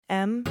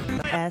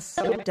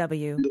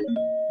MSW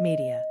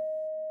Media.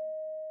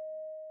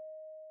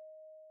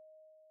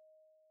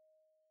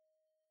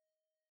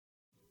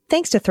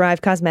 Thanks to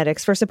Thrive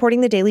Cosmetics for supporting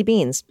the Daily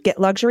Beans.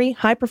 Get luxury,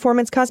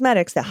 high-performance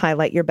cosmetics that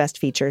highlight your best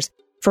features.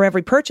 For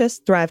every purchase,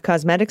 Thrive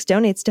Cosmetics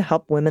donates to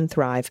help women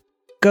thrive.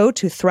 Go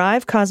to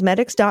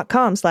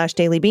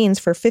thrivecosmetics.com/dailybeans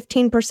for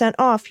 15%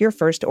 off your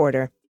first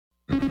order.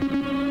 News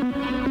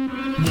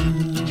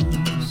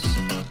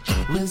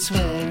with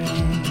swearing.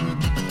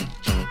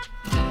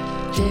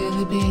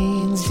 Daily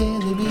Beans,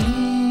 Daily Beans.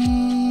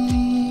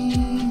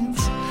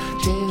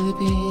 Daily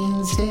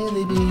Beans,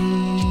 Daily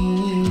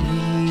Beans.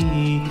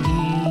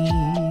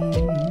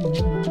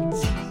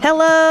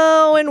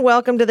 Hello and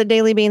welcome to the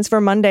Daily Beans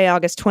for Monday,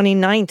 August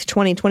 29th,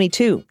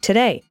 2022.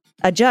 Today,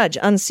 a judge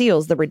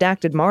unseals the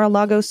redacted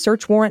Mar-a-Lago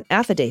search warrant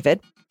affidavit.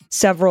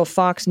 Several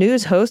Fox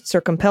News hosts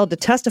are compelled to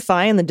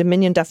testify in the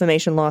Dominion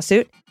defamation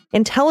lawsuit.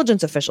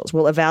 Intelligence officials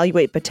will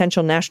evaluate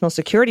potential national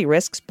security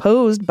risks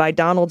posed by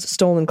Donald's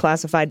stolen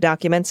classified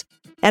documents.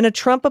 And a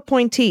Trump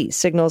appointee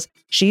signals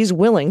she's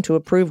willing to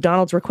approve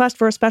Donald's request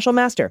for a special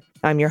master.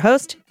 I'm your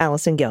host,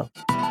 Allison Gill.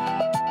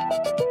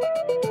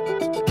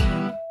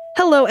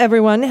 Hello,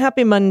 everyone.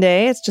 Happy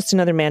Monday. It's just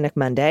another manic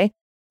Monday.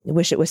 I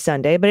wish it was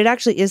Sunday, but it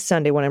actually is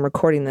Sunday when I'm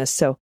recording this,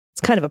 so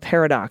it's kind of a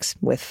paradox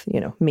with,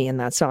 me and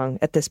that song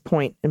at this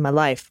point in my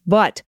life.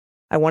 But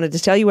I wanted to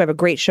tell you we have a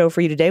great show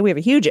for you today. We have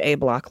a huge A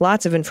block,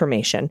 lots of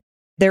information.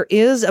 There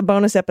is a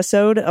bonus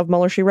episode of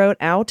Mueller, She Wrote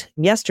out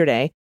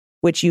yesterday,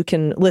 which you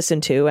can listen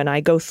to, and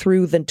I go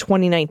through the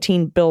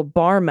 2019 Bill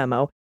Barr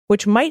memo,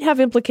 which might have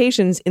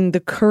implications in the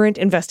current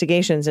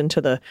investigations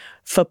into the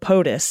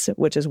FPOTUS,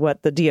 which is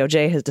what the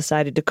DOJ has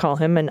decided to call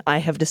him, and I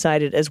have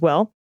decided as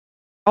well.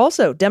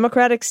 Also,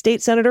 Democratic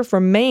State Senator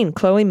from Maine,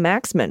 Chloe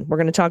Maxmin. We're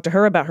going to talk to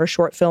her about her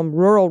short film,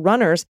 Rural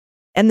Runners,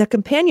 and the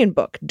companion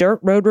book, Dirt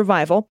Road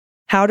Revival,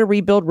 How to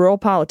Rebuild Rural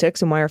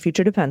Politics and Why Our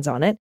Future Depends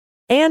on It.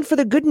 And for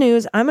the good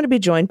news, I'm going to be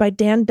joined by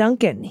Dan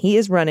Duncan. He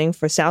is running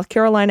for South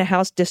Carolina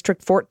House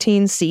District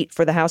 14 seat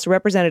for the House of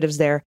Representatives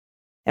there.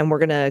 And we're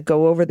going to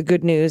go over the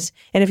good news.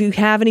 And if you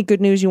have any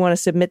good news you want to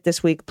submit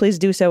this week, please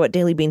do so at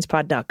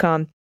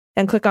dailybeanspod.com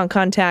and click on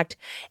contact.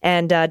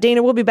 And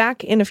Dana will be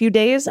back in a few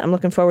days. I'm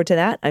looking forward to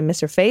that. I miss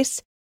her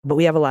face, but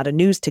we have a lot of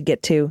news to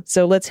get to.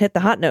 So let's hit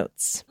the hot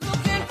notes.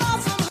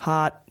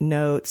 Hot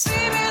notes.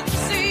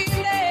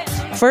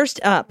 First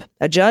up,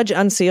 a judge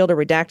unsealed a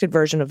redacted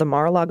version of the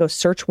Mar-a-Lago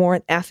search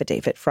warrant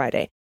affidavit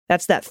Friday.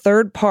 That's that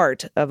third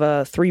part of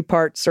a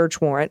three-part search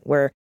warrant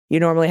where you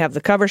normally have the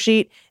cover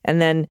sheet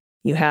and then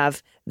you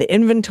have the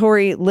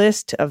inventory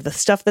list of the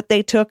stuff that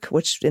they took,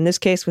 which in this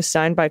case was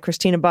signed by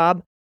Christina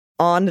Bobb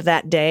on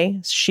that day.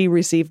 She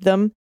received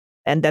them.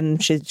 And then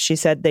she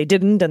said they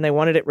didn't and they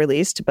wanted it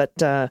released, but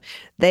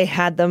they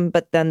had them.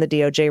 But then the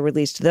DOJ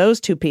released those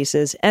two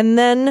pieces. And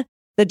then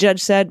the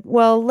judge said,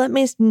 well, let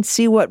me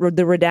see what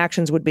the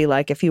redactions would be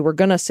like if you were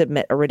going to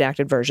submit a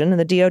redacted version. And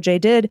the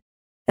DOJ did.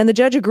 And the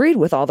judge agreed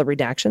with all the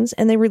redactions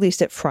and they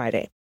released it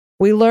Friday.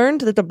 We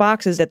learned that the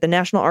boxes that the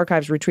National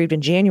Archives retrieved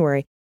in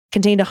January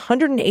contained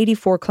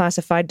 184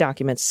 classified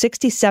documents,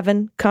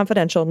 67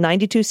 confidential,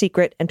 92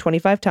 secret, and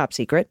 25 top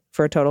secret,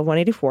 for a total of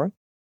 184.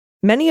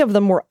 Many of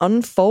them were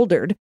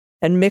unfolded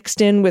and mixed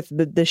in with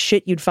the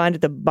shit you'd find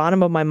at the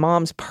bottom of my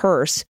mom's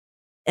purse.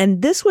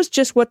 And this was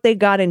just what they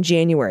got in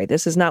January.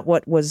 This is not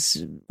what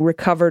was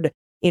recovered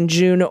in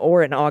June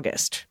or in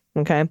August,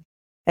 okay?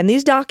 And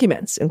these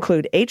documents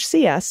include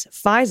HCS,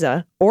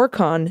 FISA,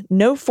 ORCON,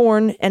 No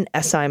Foreign, and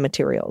SI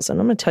materials. And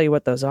I'm going to tell you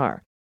what those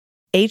are.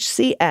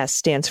 HCS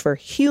stands for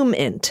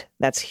HUMINT.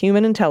 That's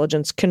Human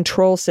Intelligence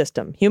Control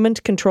System. Human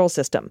Control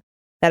System.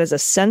 That is a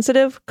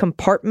sensitive,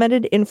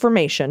 compartmented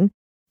information,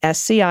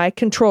 SCI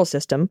control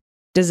system,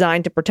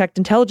 designed to protect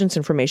intelligence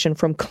information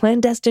from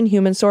clandestine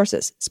human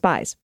sources,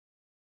 spies.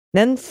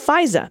 Then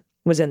FISA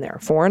was in there,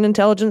 Foreign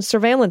Intelligence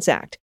Surveillance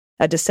Act,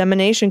 a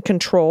dissemination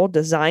control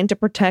designed to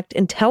protect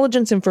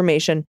intelligence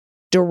information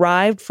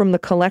derived from the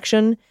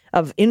collection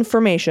of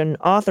information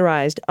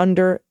authorized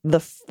under the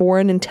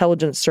Foreign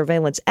Intelligence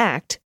Surveillance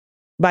Act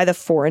by the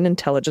Foreign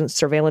Intelligence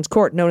Surveillance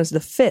Court, known as the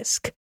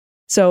FISC.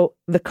 So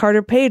the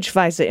Carter Page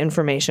FISA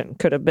information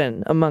could have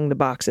been among the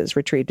boxes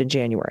retrieved in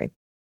January.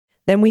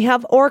 Then we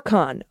have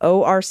ORCON,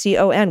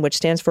 ORCON, which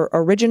stands for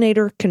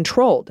Originator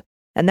Controlled.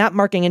 And that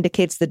marking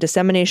indicates the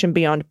dissemination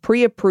beyond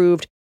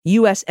pre-approved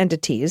U.S.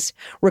 entities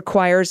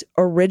requires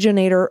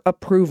originator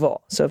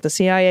approval. So if the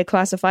CIA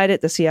classified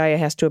it, the CIA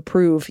has to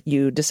approve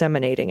you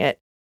disseminating it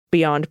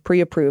beyond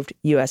pre-approved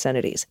U.S.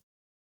 entities.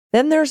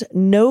 Then there's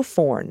No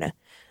Foreign.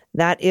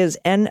 That is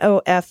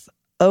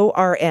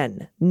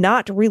NOFORN,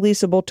 not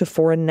releasable to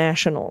foreign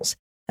nationals.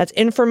 That's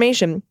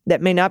information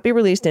that may not be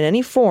released in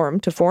any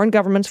form to foreign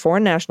governments,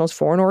 foreign nationals,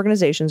 foreign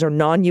organizations, or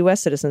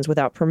non-U.S. citizens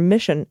without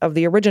permission of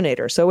the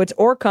originator. So it's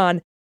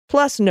ORCON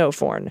plus No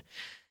Foreign.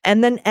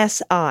 And then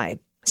SI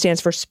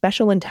stands for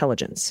Special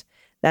Intelligence.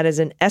 That is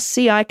an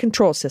SCI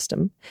control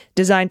system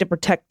designed to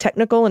protect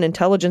technical and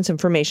intelligence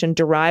information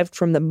derived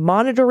from the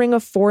monitoring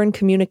of foreign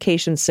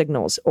communication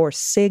signals, or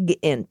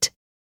SIGINT,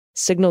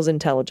 signals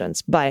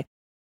intelligence, by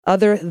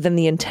other than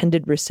the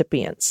intended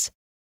recipients.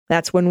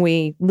 That's when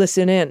we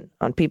listen in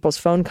on people's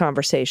phone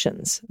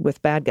conversations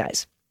with bad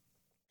guys.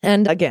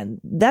 And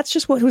again, that's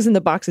just what was in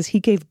the boxes he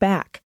gave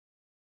back.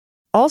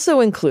 Also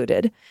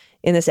included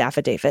in this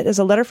affidavit is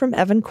a letter from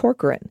Evan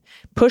Corcoran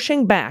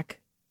pushing back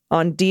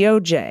on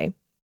DOJ.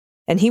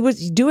 And he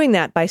was doing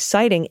that by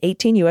citing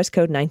 18 U.S.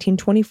 Code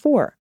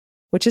 1924,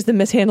 which is the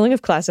mishandling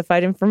of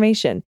classified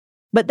information.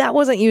 But that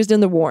wasn't used in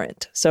the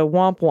warrant, so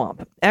womp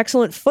womp.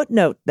 Excellent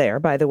footnote there,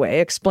 by the way,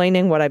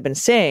 explaining what I've been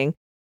saying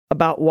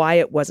about why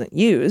it wasn't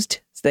used.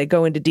 So they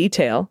go into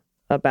detail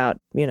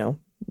about,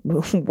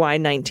 why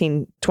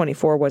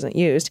 1924 wasn't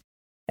used.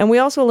 And we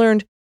also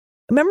learned,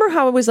 remember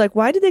how it was like,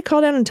 why did they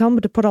call down and tell them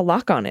to put a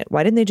lock on it?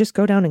 Why didn't they just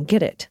go down and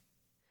get it?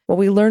 Well,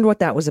 we learned what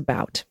that was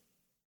about.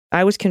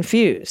 I was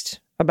confused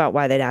about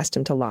why they'd asked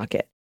him to lock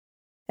it.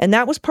 And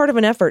that was part of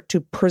an effort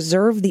to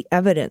preserve the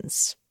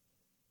evidence.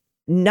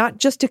 Not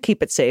just to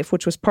keep it safe,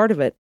 which was part of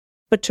it,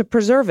 but to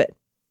preserve it.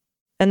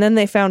 And then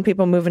they found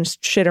people moving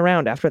shit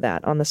around after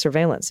that on the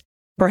surveillance.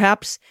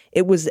 Perhaps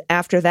it was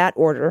after that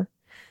order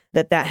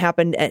that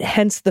happened, and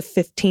hence the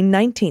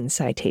 1519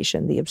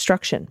 citation, the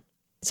obstruction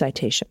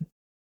citation.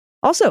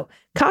 Also,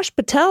 Kash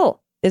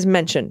Patel is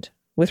mentioned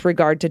with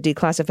regard to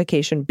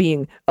declassification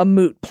being a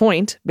moot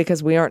point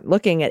because we aren't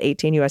looking at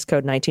 18 U.S.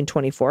 Code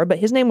 1924, but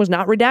his name was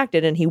not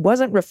redacted and he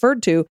wasn't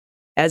referred to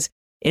as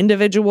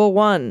individual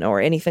one or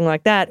anything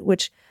like that,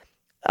 which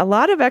a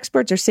lot of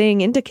experts are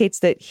saying indicates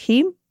that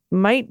he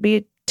might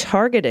be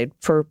targeted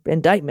for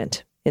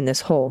indictment in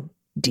this whole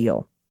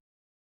deal.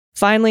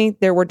 Finally,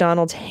 there were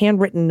Donald's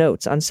handwritten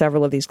notes on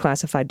several of these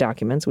classified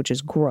documents, which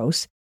is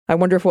gross. I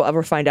wonder if we'll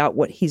ever find out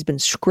what he's been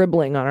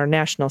scribbling on our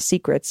national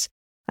secrets.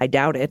 I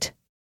doubt it.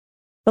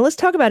 But let's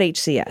talk about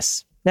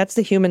HCS. That's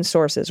the human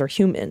sources, or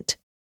HUMINT.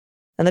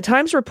 And the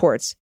Times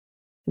reports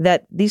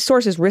that these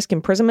sources risk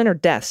imprisonment or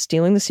death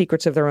stealing the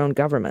secrets of their own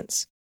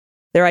governments.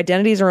 Their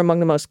identities are among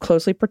the most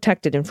closely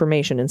protected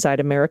information inside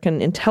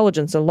American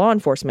intelligence and law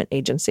enforcement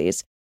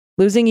agencies.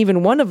 Losing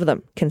even one of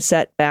them can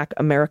set back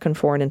American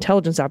foreign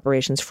intelligence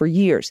operations for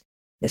years.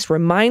 This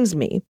reminds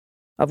me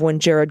of when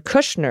Jared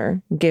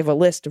Kushner gave a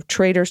list of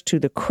traitors to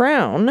the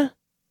crown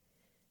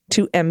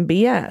to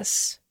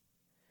MBS.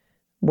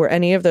 Were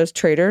any of those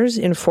traitors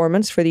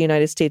informants for the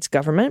United States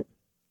government?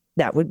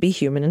 That would be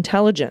human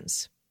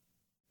intelligence.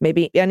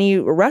 Maybe any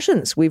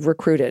Russians we've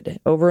recruited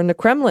over in the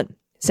Kremlin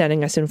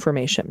sending us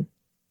information.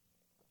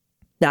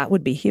 That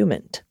would be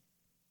human.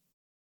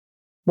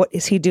 What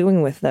is he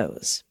doing with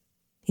those?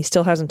 He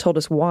still hasn't told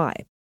us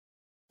why.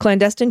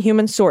 Clandestine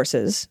human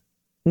sources,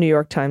 New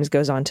York Times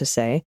goes on to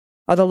say,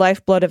 are the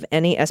lifeblood of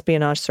any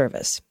espionage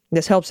service.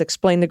 This helps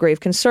explain the grave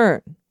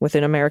concern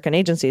within American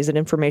agencies that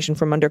information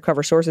from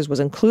undercover sources was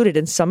included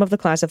in some of the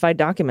classified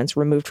documents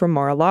removed from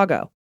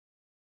Mar-a-Lago,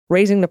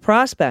 raising the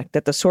prospect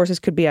that the sources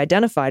could be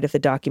identified if the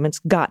documents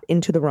got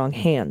into the wrong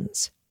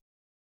hands.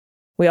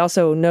 We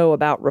also know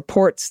about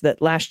reports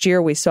that last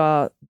year we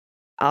saw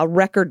a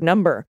record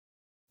number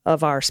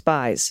of our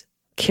spies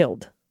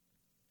killed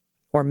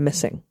or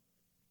missing.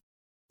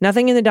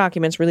 Nothing in the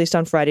documents released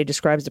on Friday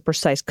describes the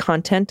precise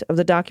content of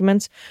the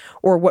documents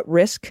or what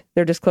risk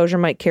their disclosure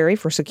might carry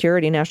for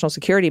security, national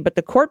security, but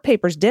the court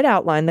papers did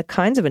outline the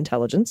kinds of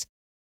intelligence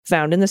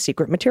found in the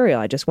secret material.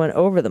 I just went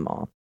over them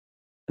all.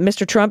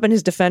 Mr. Trump and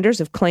his defenders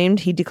have claimed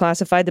he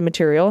declassified the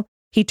material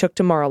he took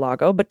to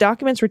Mar-a-Lago, but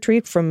documents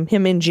retrieved from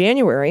him in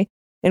January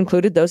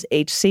included those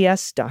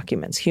HCS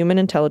documents, Human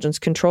Intelligence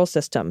Control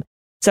System.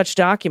 Such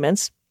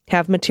documents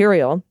have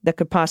material that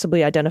could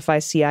possibly identify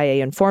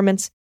CIA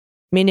informants,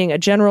 meaning a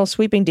general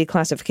sweeping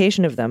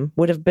declassification of them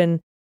would have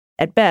been,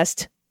 at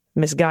best,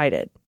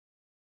 misguided.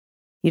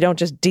 You don't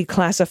just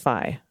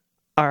declassify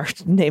our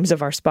names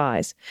of our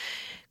spies.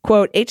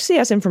 Quote,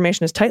 HCS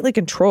information is tightly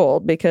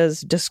controlled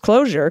because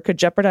disclosure could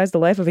jeopardize the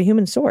life of a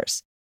human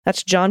source.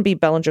 That's John B.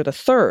 Bellinger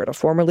III, a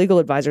former legal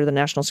advisor to the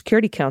National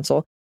Security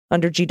Council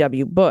under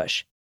G.W.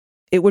 Bush.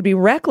 It would be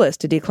reckless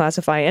to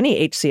declassify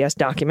any HCS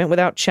document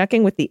without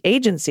checking with the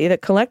agency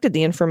that collected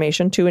the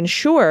information to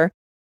ensure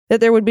that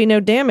there would be no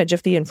damage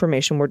if the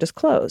information were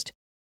disclosed.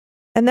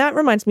 And that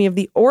reminds me of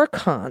the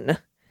Orcon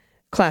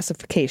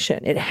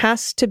classification. It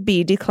has to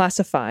be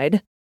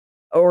declassified,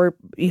 or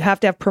you have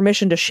to have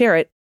permission to share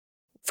it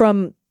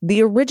from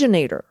the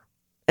originator.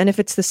 And if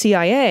it's the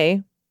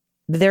CIA,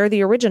 they're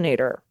the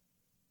originator.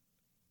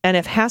 And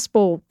if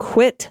Haspel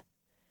quit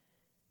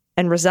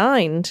and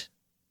resigned,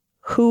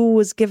 who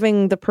was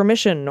giving the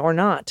permission or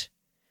not?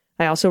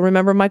 I also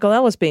remember Michael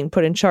Ellis being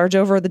put in charge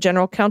over the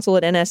general counsel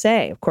at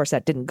NSA. Of course,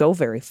 that didn't go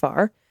very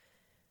far.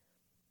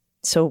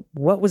 So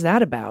what was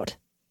that about?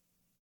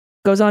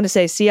 Goes on to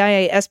say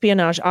CIA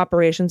espionage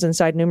operations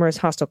inside numerous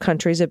hostile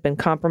countries have been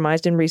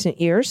compromised in recent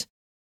years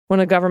when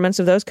the governments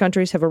of those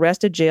countries have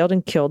arrested, jailed,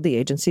 and killed the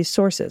agency's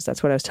sources.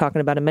 That's what I was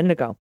talking about a minute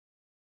ago.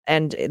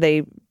 And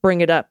they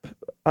bring it up,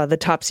 the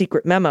top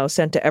secret memo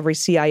sent to every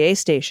CIA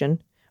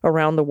station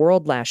around the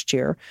world last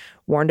year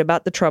warned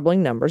about the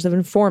troubling numbers of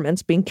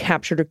informants being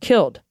captured or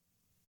killed.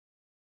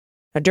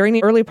 Now, during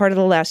the early part of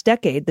the last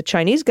decade, the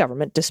Chinese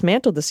government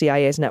dismantled the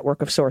CIA's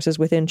network of sources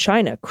within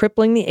China,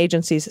 crippling the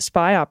agency's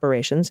spy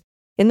operations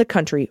in the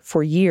country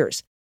for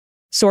years.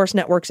 Source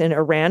networks in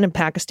Iran and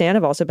Pakistan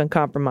have also been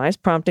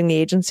compromised, prompting the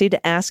agency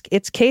to ask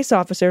its case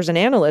officers and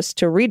analysts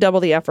to redouble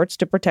the efforts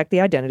to protect the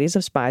identities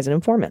of spies and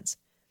informants.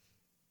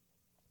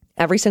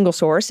 Every single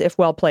source, if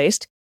well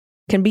placed,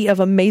 can be of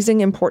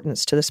amazing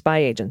importance to the spy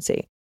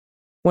agency.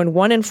 When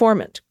one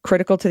informant,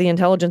 critical to the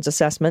intelligence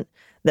assessment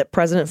that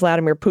President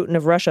Vladimir Putin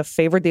of Russia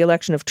favored the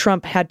election of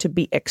Trump, had to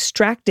be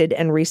extracted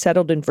and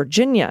resettled in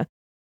Virginia,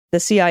 the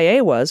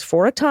CIA was,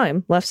 for a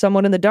time, left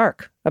somewhat in the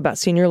dark about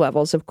senior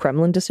levels of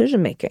Kremlin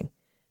decision-making.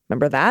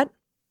 Remember that?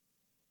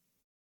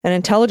 An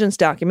intelligence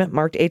document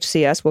marked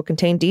HCS will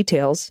contain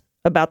details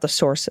about the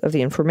source of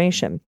the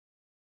information.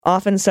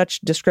 Often such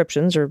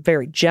descriptions are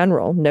very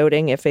general,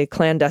 noting if a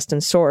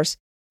clandestine source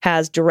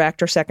has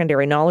direct or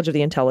secondary knowledge of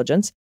the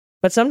intelligence,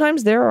 but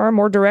sometimes there are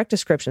more direct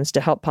descriptions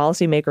to help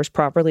policymakers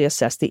properly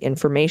assess the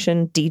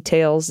information,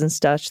 details, and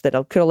such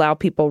that could allow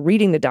people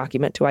reading the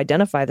document to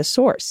identify the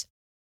source.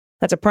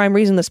 That's a prime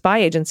reason the spy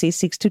agency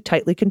seeks to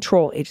tightly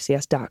control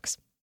HCS docs.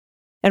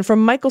 And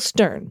from Michael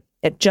Stern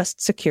at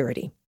Just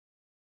Security.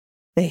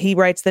 He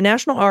writes, the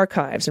National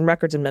Archives and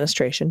Records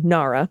Administration,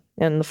 NARA,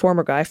 and the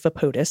former guy,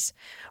 POTUS,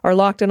 are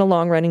locked in a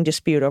long-running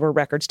dispute over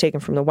records taken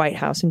from the White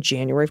House in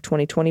January of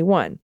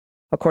 2021.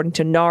 According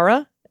to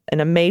NARA, in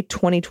a May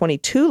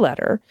 2022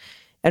 letter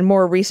and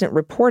more recent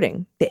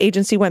reporting, the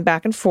agency went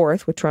back and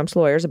forth with Trump's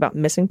lawyers about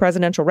missing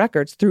presidential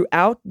records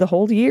throughout the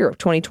whole year of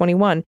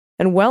 2021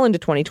 and well into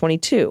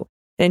 2022.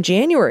 And in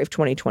January of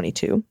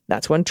 2022,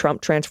 that's when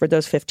Trump transferred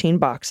those 15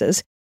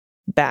 boxes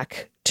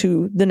back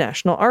to the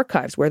National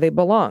Archives where they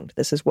belonged.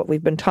 This is what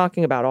we've been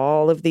talking about,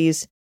 all of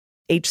these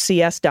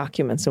HCS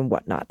documents and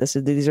whatnot.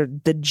 These are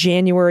the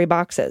January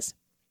boxes.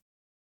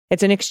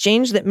 It's an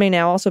exchange that may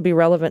now also be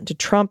relevant to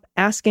Trump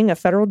asking a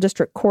federal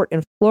district court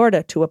in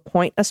Florida to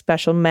appoint a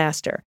special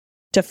master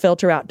to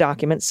filter out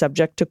documents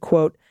subject to,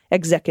 quote,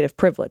 executive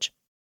privilege.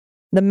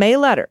 The May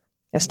letter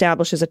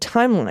establishes a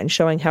timeline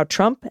showing how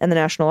Trump and the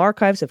National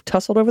Archives have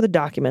tussled over the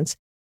documents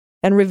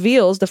and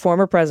reveals the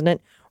former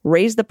president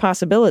raised the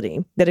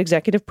possibility that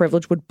executive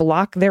privilege would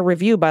block their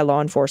review by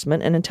law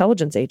enforcement and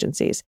intelligence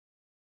agencies.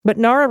 But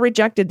NARA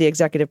rejected the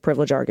executive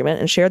privilege argument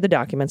and shared the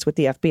documents with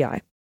the FBI.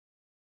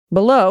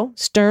 Below,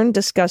 Stern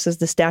discusses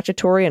the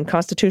statutory and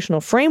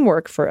constitutional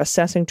framework for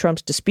assessing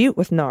Trump's dispute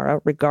with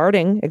NARA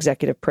regarding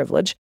executive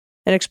privilege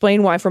and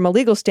explain why, from a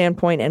legal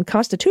standpoint and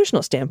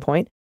constitutional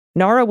standpoint,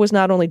 NARA was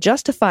not only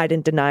justified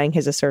in denying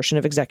his assertion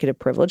of executive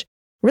privilege,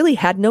 really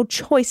had no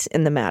choice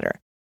in the matter.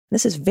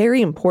 This is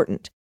very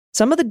important.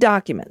 Some of the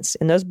documents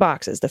in those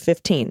boxes, the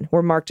 15,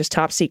 were marked as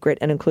top secret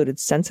and included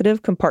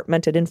sensitive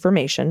compartmented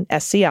information,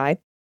 SCI,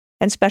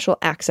 and special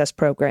access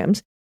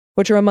programs,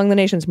 which are among the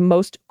nation's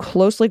most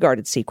closely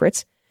guarded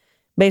secrets.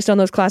 Based on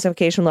those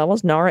classification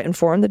levels, NARA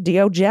informed the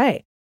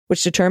DOJ,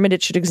 which determined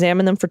it should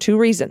examine them for two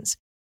reasons.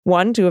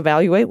 One, to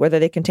evaluate whether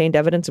they contained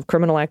evidence of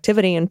criminal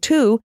activity, and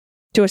two,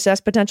 to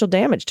assess potential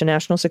damage to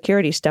national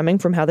security stemming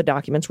from how the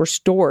documents were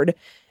stored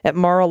at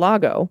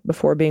Mar-a-Lago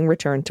before being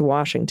returned to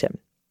Washington.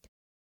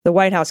 The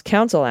White House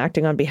counsel,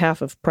 acting on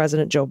behalf of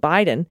President Joe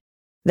Biden,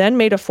 then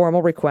made a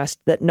formal request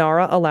that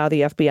NARA allow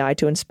the FBI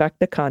to inspect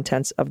the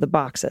contents of the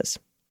boxes.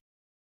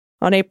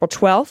 On April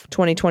 12,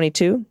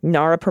 2022,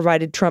 NARA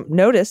provided Trump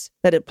notice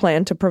that it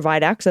planned to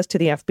provide access to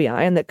the FBI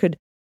and that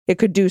it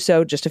could do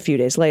so just a few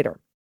days later.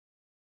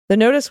 The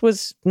notice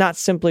was not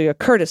simply a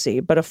courtesy,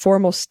 but a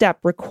formal step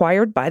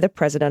required by the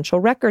Presidential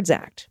Records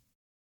Act.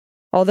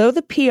 Although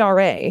the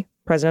PRA,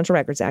 Presidential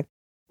Records Act,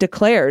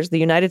 declares the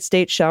United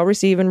States shall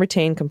receive and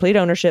retain complete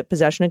ownership,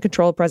 possession, and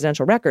control of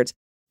presidential records,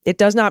 it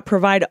does not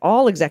provide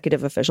all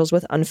executive officials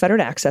with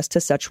unfettered access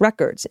to such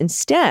records.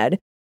 Instead,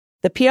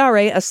 the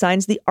PRA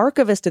assigns the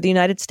Archivist of the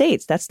United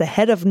States, that's the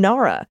head of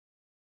NARA,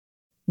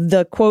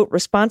 the, quote,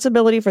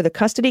 responsibility for the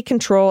custody,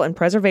 control, and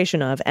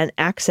preservation of and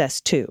access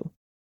to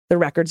the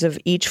records of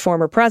each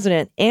former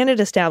president, and it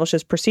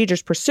establishes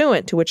procedures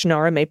pursuant to which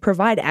NARA may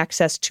provide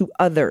access to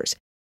others,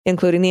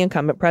 including the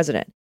incumbent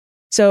president.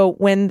 So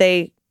when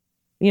they,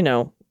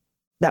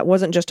 that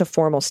wasn't just a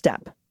formal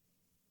step.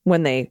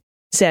 When they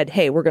said,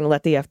 hey, we're going to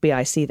let the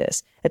FBI see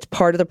this. It's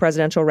part of the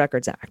Presidential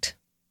Records Act.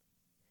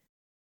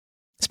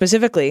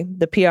 Specifically,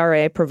 the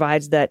PRA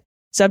provides that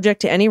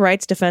subject to any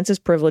rights, defenses,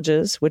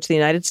 privileges, which the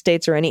United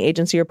States or any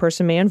agency or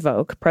person may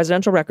invoke,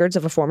 presidential records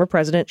of a former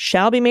president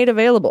shall be made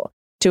available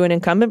to an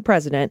incumbent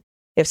president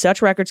if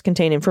such records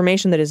contain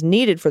information that is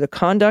needed for the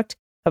conduct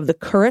of the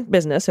current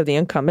business of the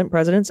incumbent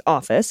president's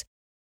office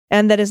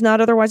and that is not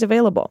otherwise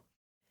available.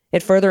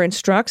 It further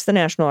instructs the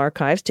National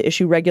Archives to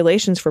issue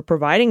regulations for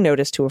providing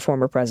notice to a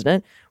former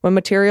president when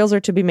materials are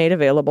to be made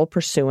available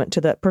pursuant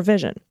to that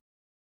provision.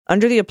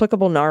 Under the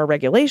applicable NARA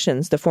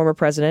regulations, the former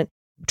president,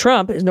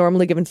 Trump, is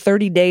normally given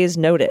 30 days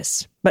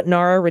notice, but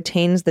NARA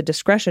retains the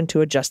discretion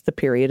to adjust the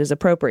period as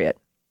appropriate.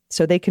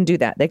 So they can do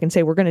that. They can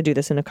say, we're going to do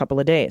this in a couple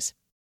of days.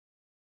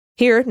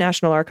 Here,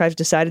 National Archives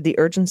decided the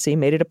urgency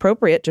made it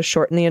appropriate to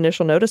shorten the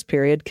initial notice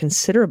period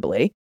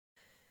considerably.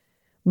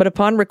 But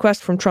upon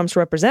request from Trump's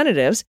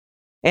representatives,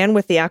 and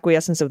with the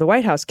acquiescence of the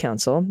White House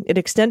counsel, it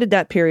extended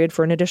that period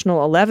for an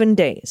additional 11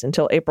 days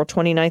until April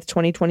 29,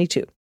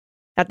 2022.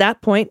 At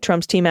that point,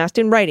 Trump's team asked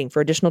in writing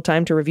for additional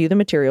time to review the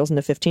materials in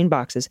the 15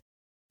 boxes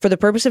for the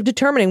purpose of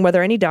determining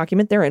whether any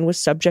document therein was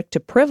subject to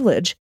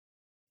privilege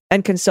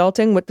and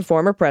consulting with the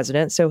former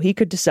president so he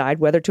could decide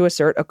whether to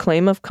assert a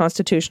claim of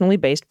constitutionally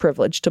based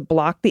privilege to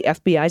block the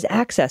FBI's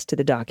access to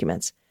the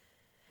documents.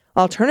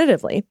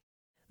 Alternatively,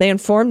 they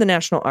informed the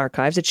National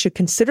Archives it should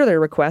consider their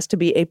request to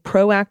be a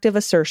proactive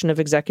assertion of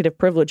executive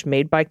privilege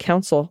made by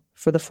counsel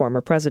for the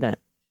former president.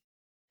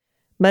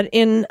 But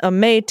in a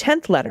May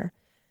 10th letter,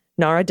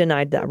 NARA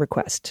denied that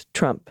request.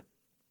 Trump,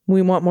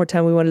 "We want more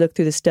time. We want to look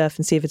through the stuff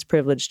and see if it's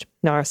privileged."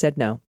 NARA said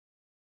no.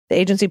 The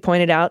agency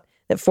pointed out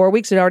that 4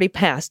 weeks had already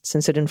passed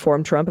since it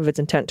informed Trump of its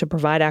intent to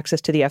provide access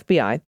to the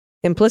FBI,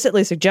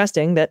 implicitly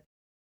suggesting that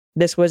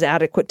this was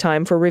adequate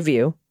time for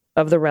review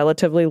of the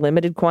relatively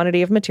limited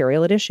quantity of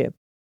material at issue.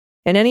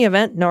 In any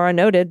event, NARA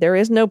noted there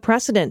is no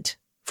precedent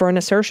for an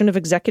assertion of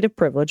executive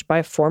privilege by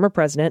a former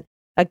president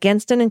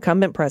against an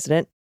incumbent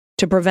president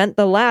to prevent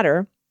the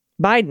latter,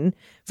 Biden,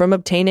 from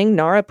obtaining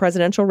NARA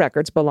presidential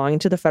records belonging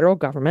to the federal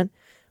government,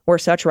 where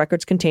such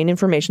records contain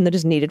information that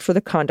is needed for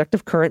the conduct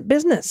of current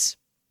business.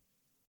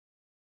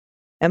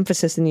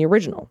 Emphasis in the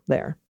original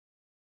there.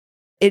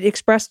 It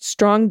expressed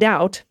strong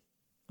doubt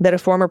that a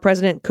former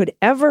president could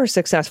ever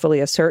successfully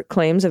assert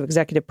claims of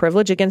executive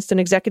privilege against an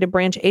executive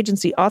branch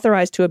agency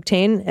authorized to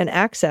obtain and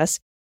access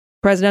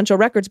presidential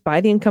records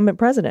by the incumbent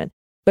president.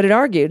 But it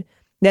argued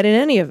that in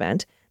any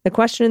event, the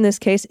question in this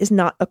case is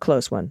not a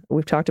close one.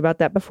 We've talked about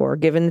that before,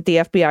 given that the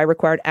FBI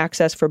required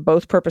access for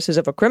both purposes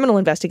of a criminal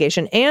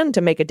investigation and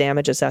to make a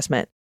damage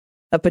assessment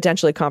of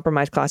potentially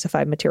compromised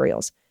classified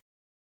materials.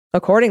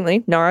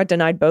 Accordingly, NARA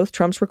denied both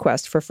Trump's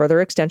request for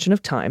further extension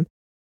of time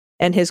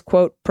and his,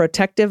 quote,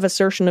 protective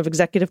assertion of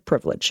executive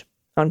privilege,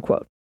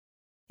 unquote.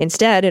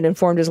 Instead, it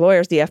informed his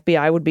lawyers the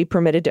FBI would be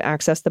permitted to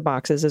access the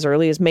boxes as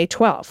early as May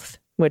 12th,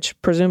 which,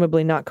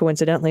 presumably not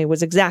coincidentally,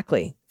 was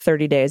exactly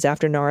 30 days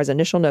after NARA's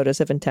initial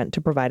notice of intent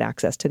to provide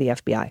access to the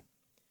FBI.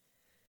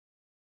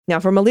 Now,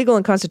 from a legal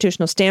and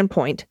constitutional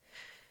standpoint,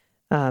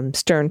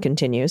 Stern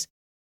continues,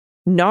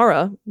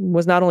 NARA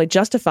was not only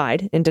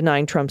justified in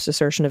denying Trump's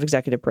assertion of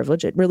executive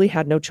privilege, it really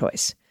had no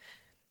choice.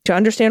 To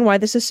understand why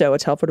this is so,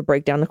 it's helpful to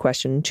break down the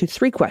question into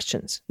 3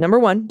 questions. Number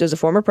 1, does a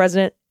former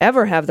president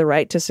ever have the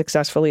right to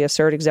successfully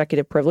assert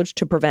executive privilege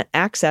to prevent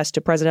access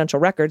to presidential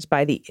records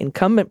by the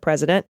incumbent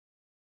president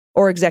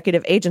or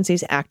executive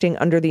agencies acting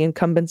under the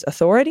incumbent's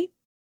authority?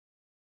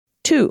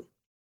 2,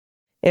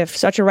 if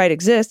such a right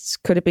exists,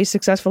 could it be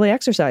successfully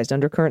exercised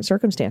under current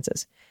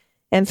circumstances?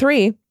 And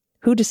 3,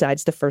 who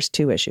decides the first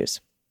 2 issues?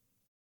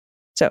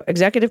 So,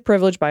 executive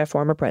privilege by a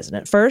former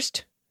president.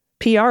 First,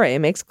 PRA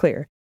makes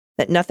clear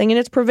that nothing in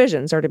its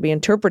provisions are to be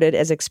interpreted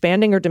as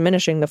expanding or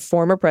diminishing the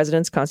former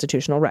president's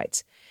constitutional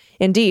rights.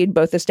 Indeed,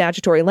 both the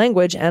statutory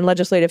language and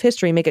legislative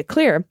history make it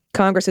clear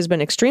Congress has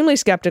been extremely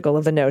skeptical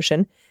of the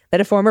notion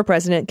that a former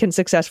president can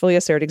successfully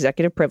assert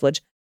executive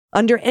privilege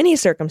under any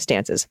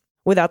circumstances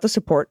without the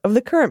support of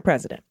the current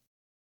president.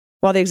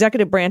 While the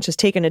executive branch has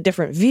taken a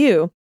different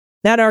view,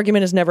 that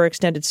argument is never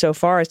extended so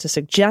far as to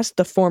suggest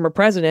the former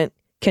president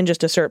can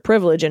just assert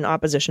privilege in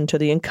opposition to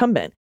the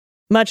incumbent,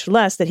 much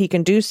less that he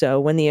can do so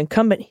when the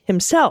incumbent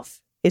himself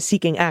is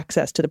seeking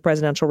access to the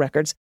presidential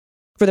records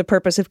for the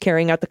purpose of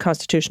carrying out the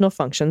constitutional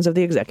functions of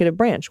the executive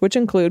branch, which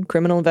include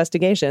criminal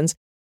investigations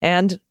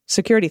and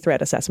security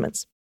threat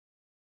assessments.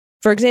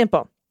 For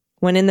example,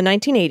 when in the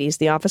 1980s,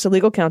 the Office of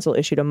Legal Counsel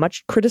issued a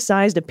much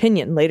criticized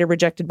opinion, later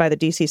rejected by the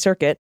D.C.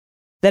 Circuit,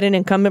 that an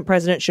incumbent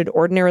president should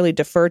ordinarily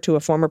defer to a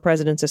former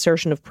president's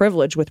assertion of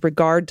privilege with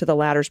regard to the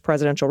latter's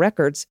presidential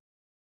records,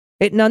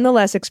 it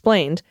nonetheless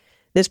explained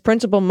this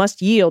principle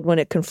must yield when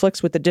it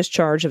conflicts with the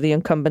discharge of the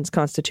incumbent's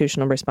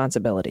constitutional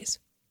responsibilities.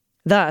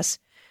 Thus,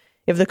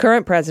 if the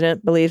current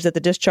president believes that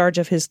the discharge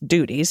of his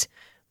duties,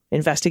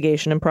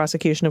 investigation and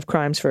prosecution of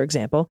crimes, for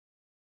example,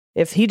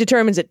 if he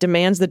determines it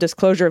demands the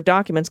disclosure of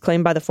documents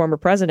claimed by the former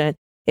president,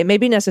 it may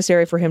be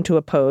necessary for him to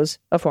oppose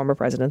a former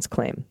president's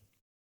claim.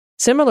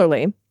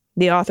 Similarly,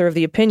 the author of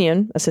the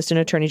opinion, Assistant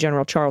Attorney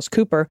General Charles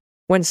Cooper,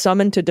 when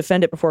summoned to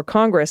defend it before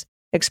Congress,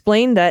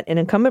 explained that an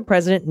incumbent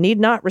president need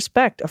not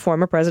respect a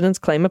former president's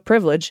claim of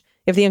privilege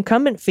if the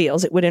incumbent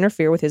feels it would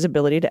interfere with his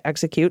ability to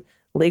execute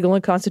legal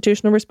and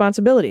constitutional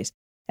responsibilities,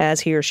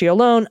 as he or she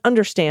alone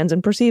understands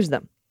and perceives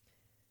them.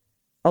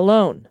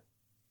 Alone.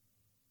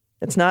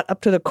 It's not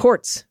up to the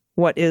courts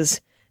what is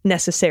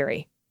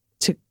necessary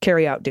to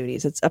carry out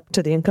duties. It's up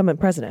to the incumbent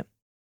president.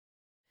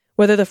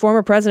 Whether the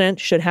former president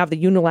should have the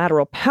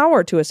unilateral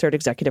power to assert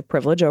executive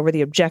privilege over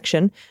the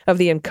objection of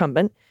the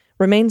incumbent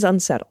remains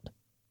unsettled.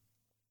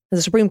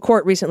 The Supreme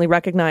Court recently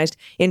recognized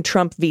in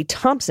Trump v.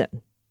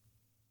 Thompson.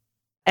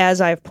 As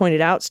I have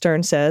pointed out,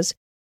 Stern says,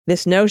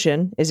 this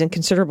notion is in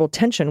considerable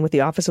tension with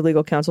the Office of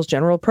Legal Counsel's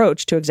general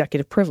approach to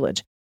executive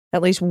privilege.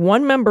 At least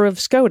one member of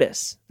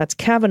SCOTUS, that's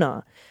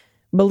Kavanaugh,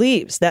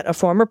 believes that a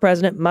former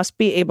president must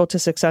be able to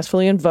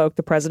successfully invoke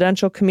the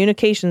presidential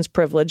communications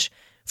privilege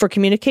for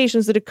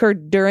communications that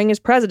occurred during his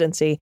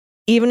presidency,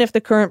 even if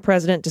the current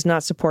president does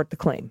not support the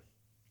claim.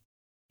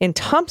 In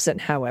Thompson,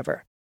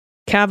 however,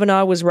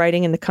 Kavanaugh was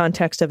writing in the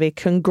context of a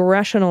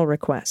congressional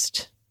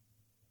request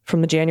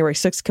from the January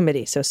 6th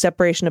committee, so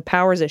separation of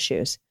powers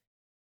issues.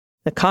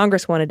 The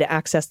Congress wanted to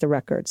access the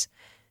records.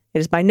 It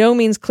is by no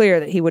means clear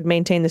that he would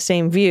maintain the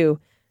same view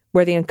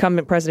where the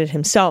incumbent president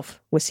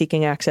himself was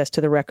seeking access to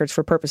the records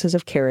for purposes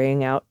of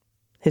carrying out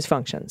his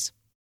functions.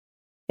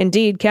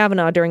 Indeed,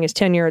 Kavanaugh, during his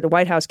tenure at the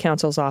White House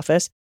counsel's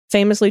office,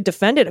 famously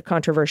defended a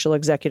controversial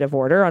executive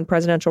order on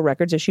presidential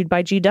records issued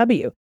by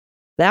GW.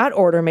 That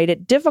order made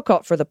it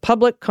difficult for the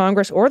public,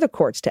 Congress, or the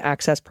courts to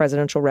access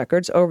presidential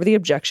records over the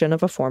objection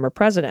of a former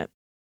president.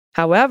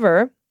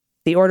 However,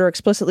 the order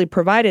explicitly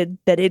provided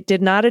that it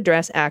did not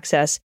address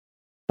access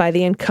by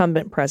the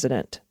incumbent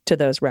president to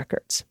those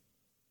records.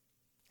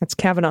 That's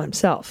Kavanaugh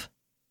himself.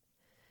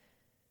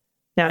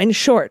 Now, in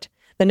short,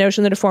 the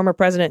notion that a former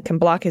president can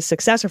block his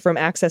successor from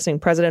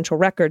accessing presidential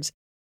records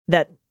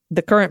that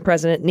the current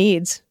president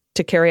needs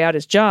to carry out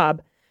his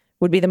job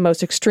would be the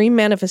most extreme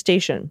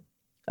manifestation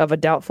of a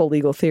doubtful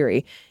legal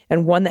theory,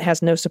 and one that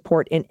has no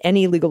support in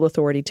any legal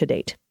authority to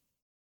date.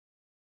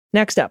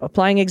 Next up,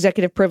 applying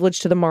executive privilege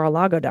to the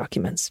Mar-a-Lago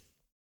documents.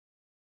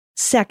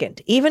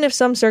 Second, even if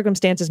some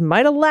circumstances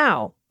might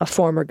allow a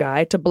former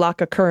guy to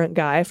block a current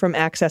guy from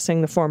accessing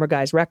the former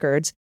guy's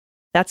records,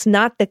 that's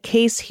not the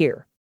case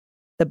here.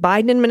 The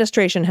Biden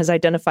administration has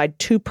identified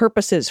two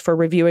purposes for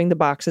reviewing the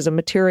boxes of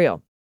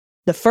material.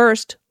 The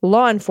first,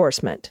 law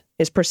enforcement,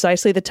 is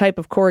precisely the type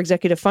of core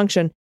executive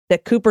function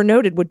that Cooper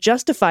noted would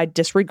justify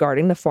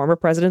disregarding the former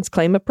president's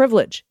claim of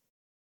privilege.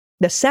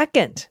 The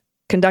second,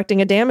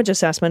 conducting a damage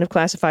assessment of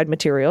classified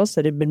materials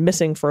that had been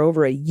missing for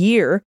over a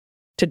year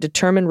to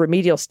determine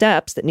remedial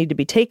steps that need to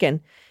be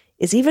taken,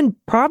 is even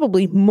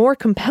probably more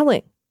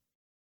compelling.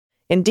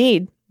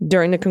 Indeed,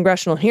 during the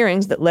congressional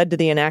hearings that led to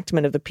the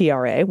enactment of the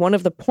PRA, one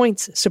of the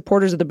points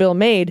supporters of the bill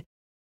made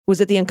was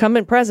that the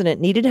incumbent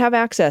president needed to have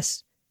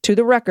access to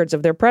the records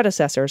of their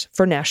predecessors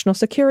for national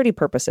security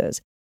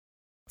purposes.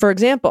 For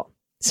example,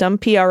 some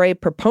PRA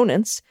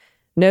proponents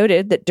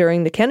noted that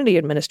during the Kennedy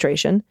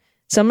administration,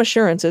 some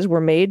assurances were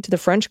made to the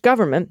French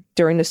government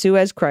during the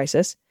Suez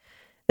Crisis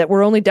that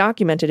were only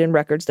documented in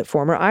records that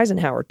former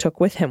Eisenhower took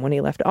with him when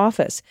he left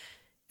office,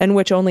 and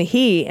which only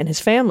he and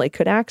his family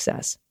could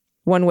access.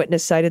 One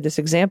witness cited this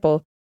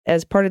example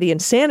as part of the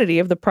insanity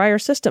of the prior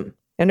system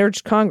and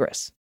urged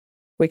Congress,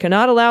 "We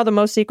cannot allow the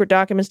most secret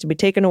documents to be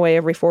taken away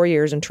every 4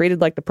 years and treated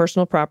like the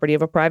personal property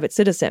of a private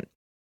citizen."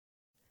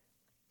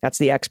 That's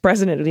the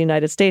ex-president of the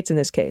United States in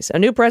this case. A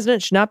new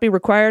president should not be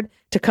required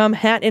to come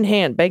hat in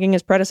hand begging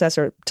his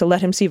predecessor to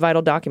let him see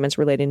vital documents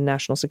relating to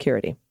national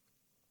security.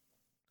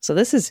 So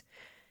this has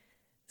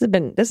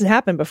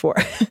happened before.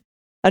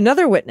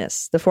 Another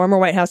witness, the former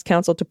White House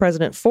counsel to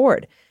President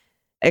Ford,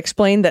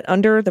 explained that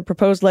under the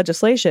proposed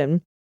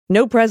legislation,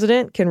 no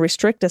president can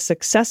restrict a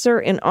successor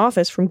in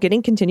office from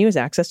getting continuous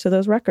access to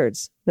those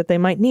records that they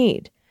might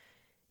need.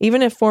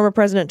 Even if former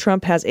President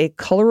Trump has a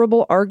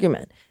colorable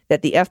argument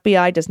that the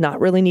FBI does not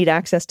really need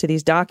access to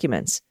these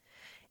documents,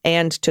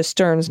 and to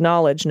Stern's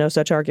knowledge, no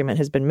such argument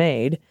has been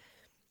made,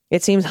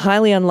 it seems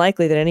highly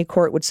unlikely that any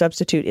court would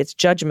substitute its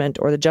judgment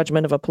or the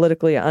judgment of a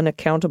politically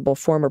unaccountable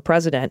former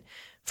president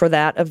for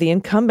that of the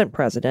incumbent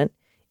president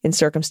in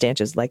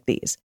circumstances like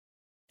these.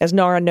 As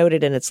NARA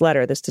noted in its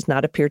letter, this does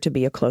not appear to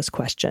be a close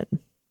question.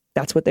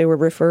 That's what they were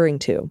referring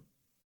to.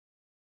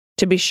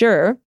 To be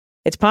sure,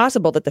 it's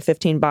possible that the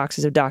 15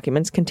 boxes of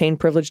documents contain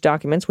privileged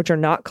documents which are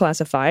not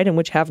classified and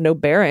which have no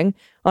bearing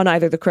on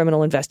either the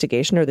criminal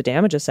investigation or the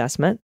damage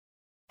assessment.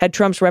 Had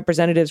Trump's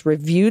representatives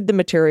reviewed the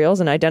materials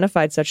and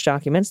identified such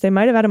documents, they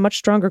might have had a much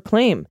stronger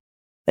claim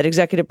that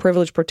executive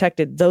privilege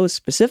protected those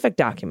specific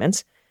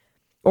documents,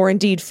 or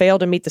indeed failed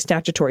to meet the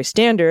statutory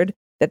standard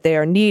that they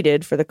are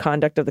needed for the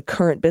conduct of the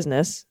current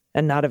business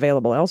and not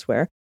available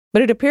elsewhere.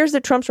 But it appears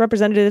that Trump's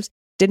representatives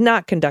did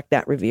not conduct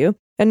that review,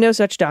 and no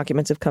such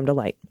documents have come to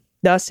light.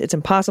 Thus, it's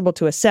impossible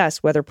to assess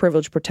whether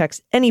privilege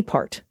protects any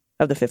part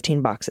of the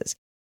 15 boxes.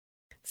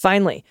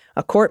 Finally,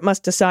 a court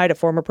must decide a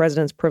former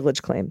president's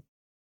privilege claim.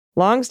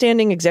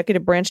 Long-standing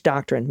executive branch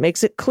doctrine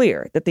makes it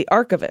clear that the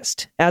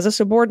archivist, as a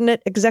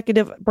subordinate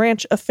executive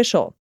branch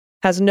official,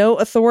 has no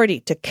authority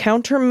to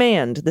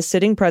countermand the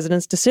sitting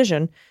president's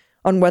decision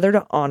on whether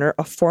to honor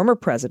a former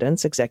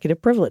president's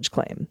executive privilege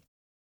claim.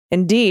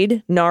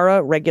 Indeed,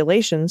 NARA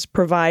regulations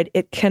provide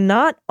it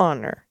cannot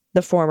honor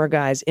the former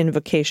guy's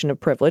invocation of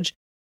privilege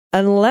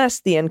unless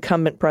the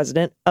incumbent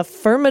president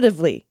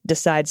affirmatively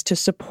decides to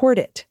support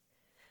it.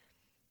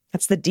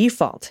 That's the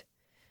default.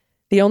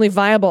 The only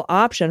viable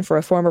option for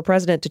a former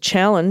president to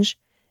challenge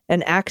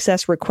an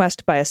access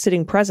request by a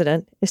sitting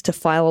president is to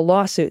file a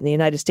lawsuit in the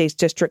United States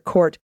District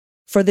Court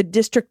for the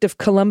District of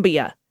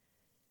Columbia,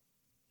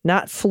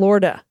 not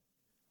Florida,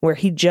 where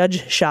he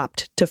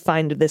judge-shopped to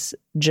find this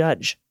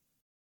judge.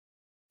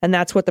 And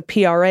that's what the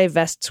PRA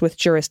vests with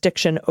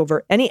jurisdiction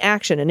over any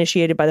action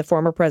initiated by the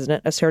former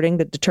president asserting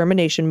that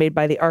determination made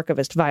by the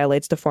archivist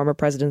violates the former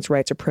president's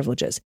rights or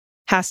privileges.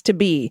 Has to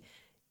be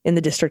in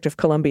the District of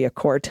Columbia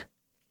court.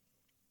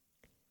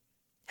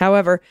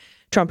 However,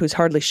 Trump, who's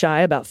hardly shy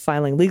about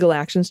filing legal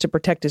actions to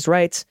protect his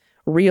rights,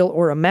 real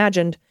or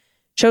imagined,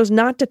 chose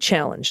not to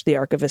challenge the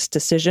archivist's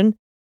decision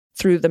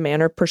through the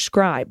manner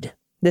prescribed.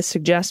 This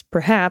suggests,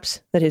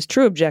 perhaps, that his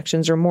true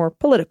objections are more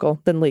political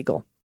than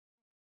legal.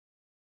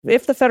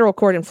 If the federal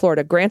court in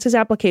Florida grants his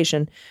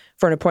application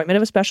for an appointment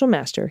of a special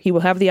master, he will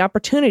have the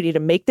opportunity to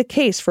make the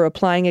case for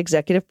applying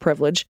executive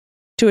privilege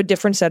to a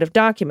different set of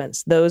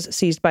documents, those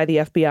seized by the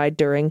FBI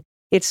during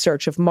its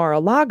search of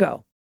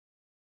Mar-a-Lago,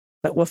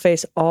 but will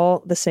face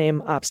all the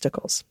same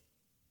obstacles.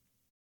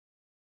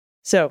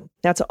 So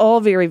that's all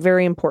very,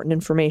 very important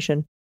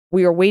information.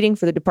 We are waiting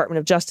for the Department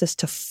of Justice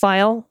to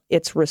file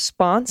its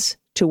response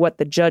to what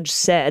the judge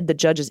said. The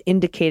judge is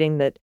indicating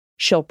that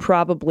she'll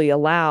probably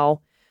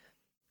allow,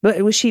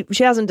 but she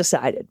hasn't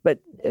decided, but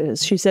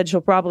she said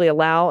she'll probably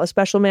allow a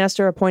special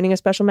master, appointing a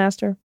special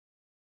master.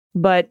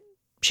 But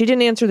she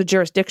didn't answer the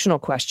jurisdictional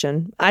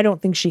question. I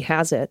don't think she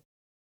has it.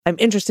 I'm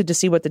interested to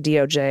see what the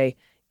DOJ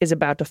is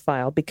about to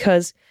file,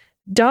 because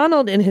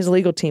Donald and his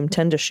legal team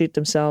tend to shoot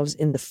themselves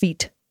in the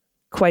feet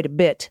quite a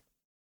bit.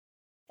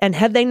 And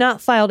had they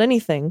not filed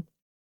anything,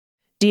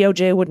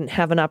 DOJ wouldn't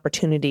have an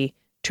opportunity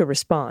to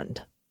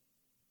respond.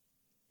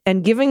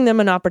 And giving them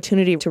an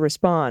opportunity to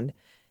respond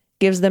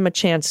gives them a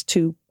chance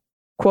to,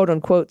 quote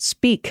unquote,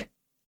 speak.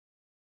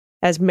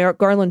 As Merrick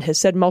Garland has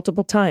said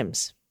multiple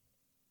times,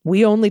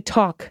 we only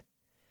talk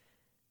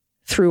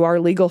through our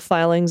legal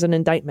filings and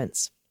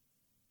indictments.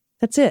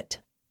 That's it.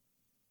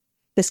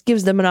 This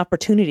gives them an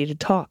opportunity to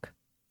talk.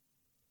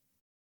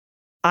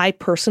 I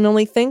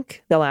personally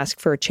think they'll ask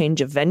for a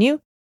change of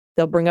venue.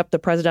 They'll bring up the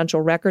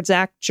Presidential Records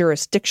Act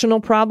jurisdictional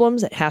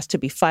problems. It has to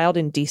be filed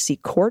in D.C.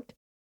 court.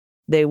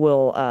 They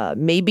will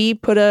maybe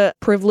put a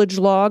privilege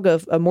log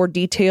of a more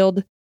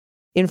detailed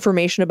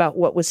information about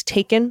what was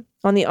taken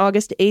on the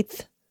August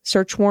 8th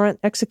search warrant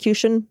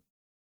execution,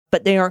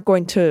 but they aren't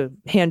going to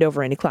hand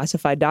over any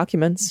classified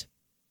documents.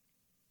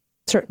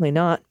 Certainly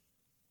not.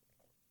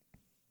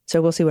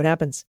 So we'll see what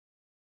happens.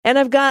 And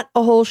I've got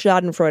a whole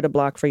Schadenfreude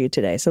block for you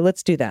today. So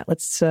let's do that.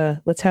 Let's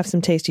have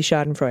some tasty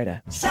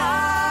Schadenfreude.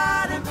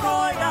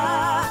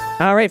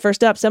 All right,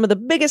 first up, some of the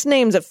biggest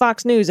names at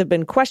Fox News have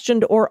been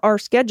questioned or are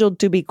scheduled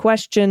to be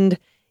questioned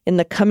in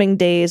the coming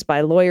days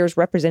by lawyers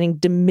representing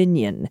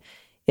Dominion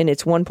in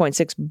its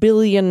 $1.6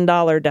 billion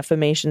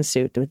defamation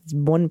suit. It's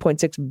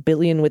 $1.6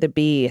 billion with a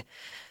B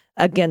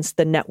against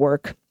the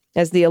network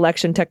as the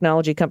election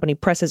technology company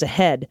presses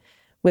ahead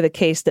with a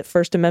case that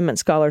First Amendment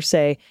scholars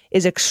say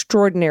is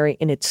extraordinary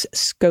in its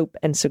scope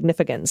and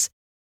significance.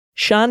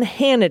 Sean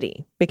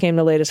Hannity became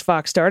the latest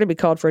Fox star to be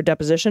called for a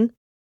deposition.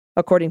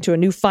 According to a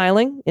new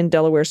filing in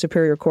Delaware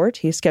Superior Court,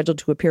 he's scheduled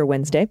to appear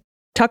Wednesday.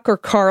 Tucker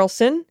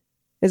Carlson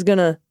is going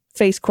to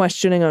face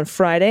questioning on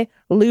Friday.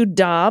 Lou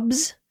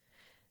Dobbs,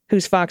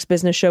 whose Fox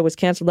Business show was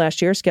canceled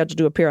last year, scheduled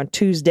to appear on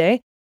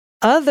Tuesday.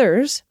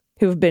 Others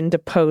who've been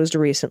deposed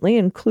recently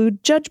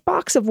include Judge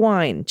Box of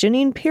Wine,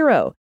 Jeanine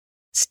Pirro,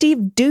 Steve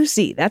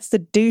Doocy, that's the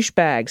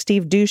douchebag.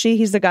 Steve Doocy,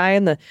 he's the guy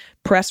in the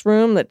press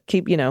room that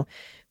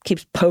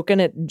keeps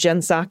poking at Jen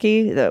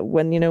Psaki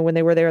when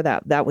they were there.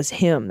 That was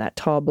him, that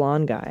tall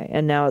blonde guy.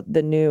 And now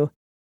the new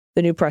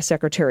press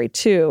secretary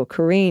too,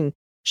 Karine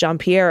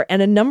Jean-Pierre,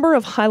 and a number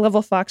of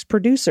high-level Fox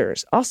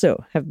producers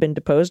also have been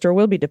deposed or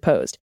will be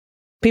deposed.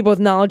 People with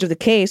knowledge of the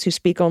case who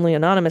speak only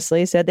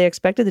anonymously said they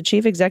expected the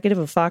chief executive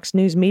of Fox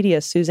News Media,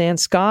 Suzanne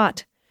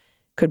Scott,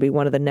 could be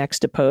one of the next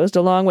deposed,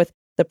 along with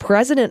the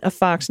president of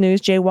Fox News,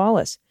 Jay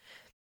Wallace.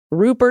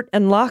 Rupert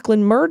and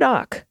Lachlan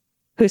Murdoch,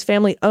 whose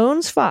family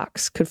owns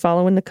Fox, could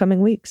follow in the coming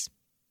weeks.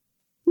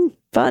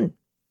 Fun.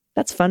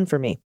 That's fun for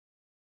me.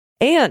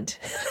 And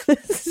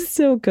this is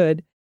so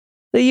good.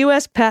 The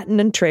U.S. Patent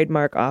and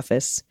Trademark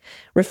Office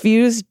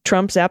refused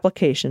Trump's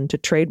application to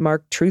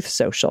trademark Truth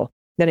Social,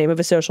 the name of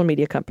a social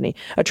media company.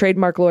 A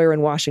trademark lawyer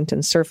in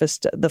Washington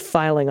surfaced the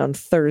filing on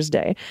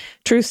Thursday.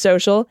 Truth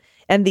Social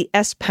and the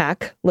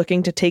SPAC,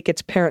 looking to take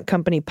its parent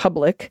company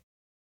public,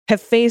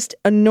 have faced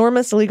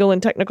enormous legal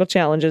and technical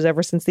challenges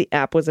ever since the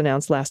app was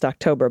announced last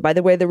October. By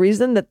the way, the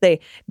reason that they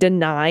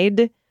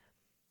denied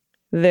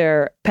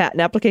their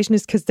patent application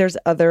is because there's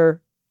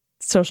other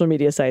social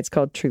media sites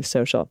called Truth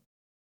Social.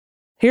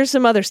 Here's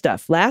some other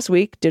stuff. Last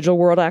week, Digital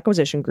World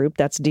Acquisition Group,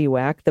 that's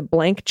DWAC, the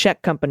blank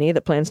check company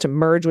that plans to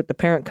merge with the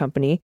parent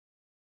company,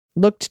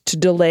 looked to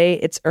delay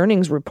its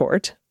earnings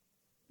report.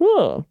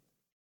 The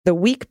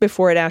week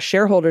before it asked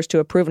shareholders to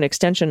approve an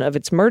extension of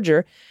its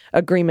merger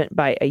agreement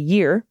by a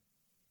year,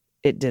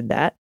 it did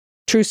that.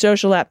 True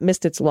Social app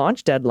missed its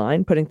launch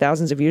deadline, putting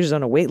thousands of users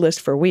on a wait list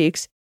for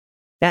weeks.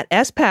 That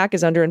SPAC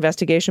is under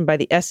investigation by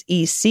the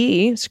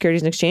SEC,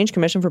 Securities and Exchange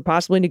Commission, for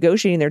possibly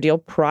negotiating their deal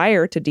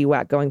prior to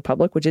DWAC going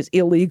public, which is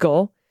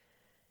illegal.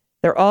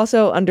 They're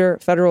also under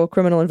federal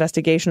criminal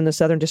investigation in the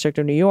Southern District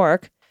of New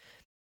York.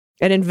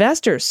 An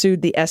investor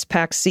sued the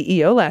SPAC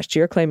CEO last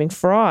year, claiming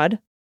fraud.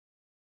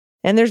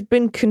 And there's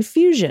been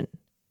confusion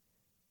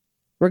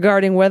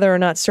regarding whether or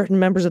not certain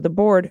members of the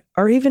board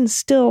are even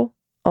still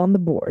on the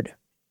board.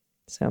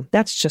 So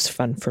that's just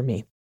fun for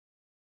me.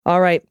 All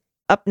right,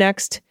 up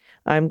next,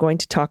 I'm going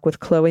to talk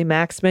with Chloe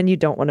Maxmin. You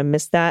don't want to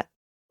miss that.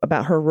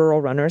 about her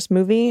Rural Runners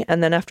movie.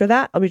 And then after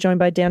that, I'll be joined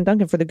by Dan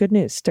Duncan for the good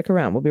news. Stick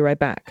around. We'll be right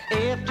back.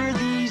 After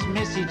these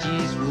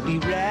messages, we'll be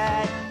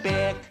right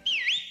back.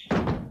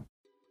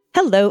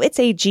 Hello, it's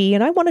AG,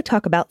 and I want to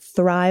talk about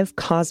Thrive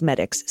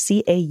Cosmetics,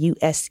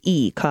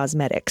 C-A-U-S-E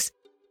Cosmetics.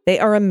 They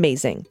are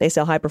amazing. They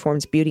sell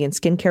high-performance beauty and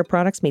skincare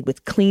products made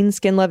with clean,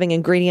 skin-loving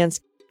ingredients,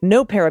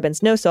 no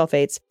parabens, no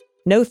sulfates,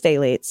 no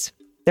phthalates.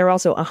 They're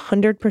also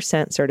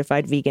 100%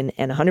 certified vegan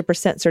and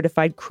 100%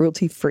 certified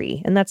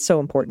cruelty-free, and that's so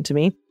important to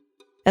me.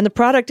 And the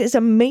product is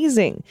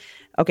amazing.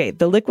 Okay,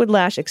 the Liquid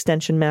Lash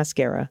Extension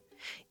Mascara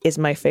is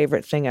my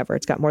favorite thing ever.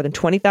 It's got more than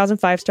 20,000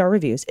 five-star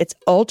reviews. It's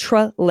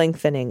ultra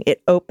lengthening. It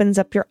opens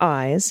up your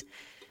eyes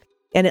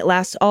and it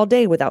lasts all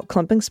day without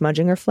clumping,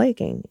 smudging, or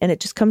flaking. And it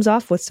just comes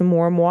off with some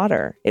warm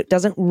water. It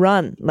doesn't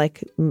run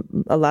like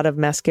a lot of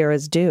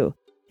mascaras do.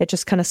 It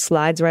just kind of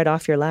slides right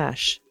off your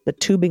lash. The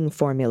tubing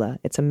formula.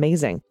 It's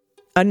amazing.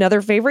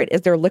 Another favorite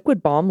is their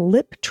Liquid Balm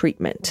Lip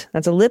Treatment.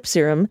 That's a lip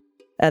serum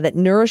that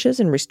nourishes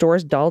and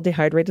restores dull,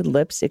 dehydrated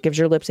lips. It gives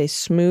your lips a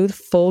smooth,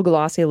 full,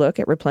 glossy look.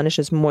 It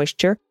replenishes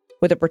moisture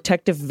with a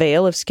protective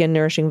veil of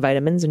skin-nourishing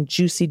vitamins and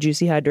juicy,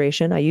 juicy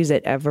hydration. I use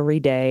it every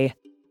day.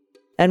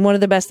 And one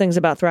of the best things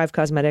about Thrive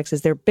Cosmetics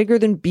is their bigger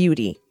than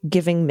beauty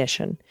giving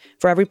mission.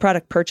 For every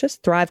product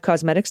purchased, Thrive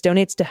Cosmetics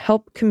donates to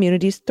help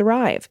communities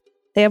thrive.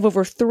 They have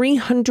over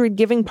 300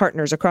 giving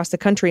partners across the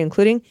country,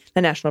 including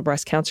the National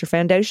Breast Cancer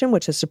Foundation,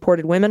 which has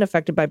supported women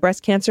affected by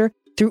breast cancer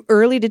through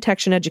early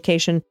detection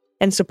education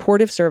and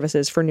supportive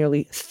services for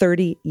nearly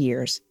 30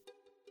 years.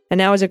 And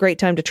now is a great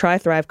time to try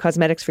Thrive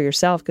Cosmetics for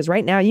yourself, because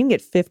right now you can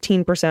get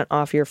 15%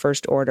 off your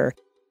first order.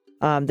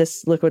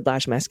 This Liquid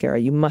Lash Mascara,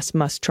 you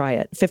must try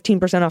it.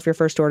 15% off your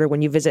first order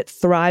when you visit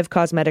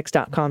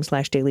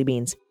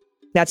thrivecosmetics.com/dailybeans.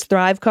 That's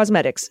Thrive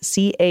Cosmetics,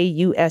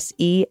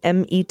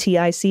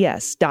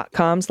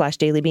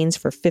 CAUSEMETICS.com/dailybeans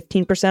for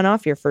 15%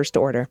 off your first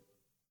order.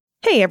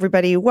 Hey,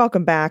 everybody.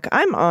 Welcome back.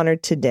 I'm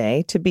honored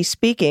today to be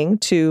speaking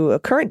to a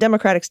current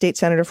Democratic state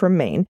senator from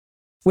Maine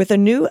with a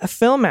new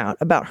film out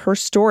about her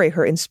story,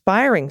 her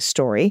inspiring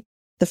story.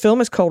 The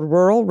film is called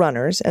Rural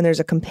Runners, and there's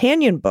a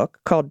companion book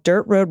called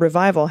Dirt Road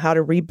Revival, How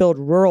to Rebuild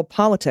Rural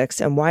Politics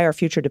and Why Our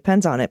Future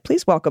Depends on It.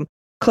 Please welcome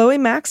Chloe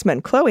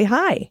Maxmin. Chloe,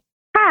 hi.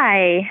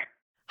 Hi.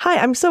 Hi,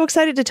 I'm so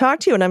excited to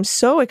talk to you, and I'm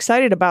so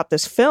excited about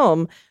this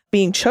film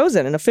being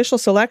chosen, an official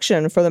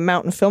selection for the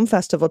Mountain Film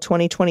Festival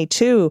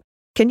 2022.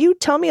 Can you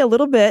tell me a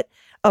little bit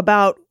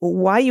about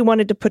why you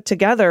wanted to put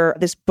together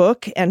this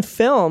book and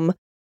film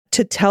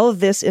to tell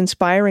this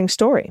inspiring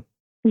story?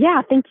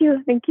 Yeah, thank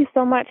you. Thank you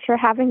so much for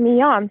having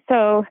me on.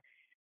 So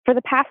for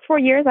the past 4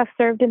 years, I've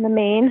served in the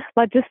Maine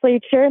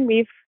legislature, and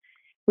we've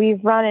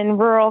run in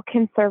rural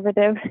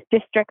conservative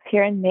districts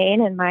here in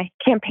Maine, and my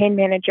campaign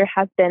manager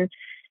has been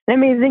an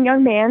amazing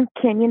young man,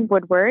 Kenyon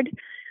Woodward.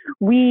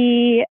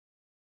 We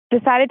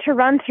decided to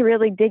run to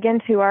really dig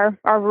into our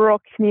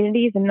rural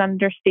communities and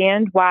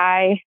understand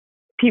why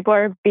people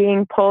are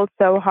being pulled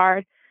so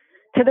hard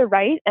to the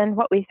right. And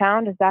what we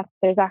found is that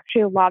there's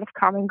actually a lot of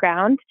common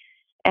ground.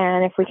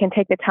 And if we can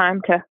take the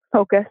time to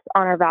focus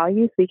on our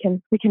values, we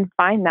can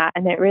find that.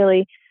 And it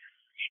really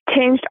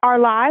changed our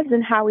lives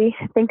and how we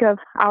think of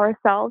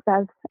ourselves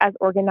as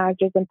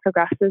organizers and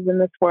progressives in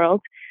this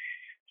world.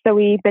 So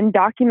we've been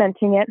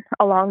documenting it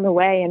along the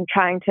way and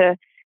trying to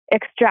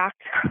extract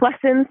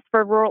lessons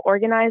for rural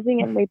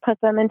organizing, and we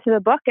put them into the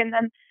book. And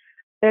then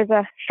there's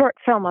a short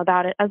film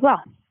about it as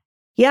well.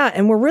 Yeah,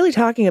 and we're really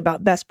talking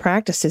about best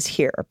practices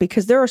here,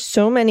 because there are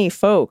so many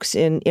folks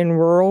in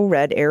rural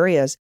red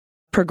areas,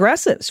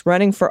 progressives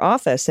running for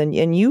office,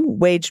 and you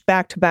waged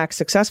back-to-back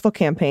successful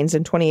campaigns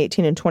in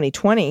 2018 and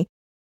 2020.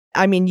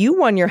 I mean, you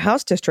won your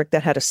House district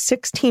that had a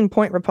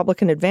 16-point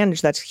Republican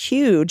advantage. That's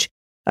huge,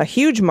 a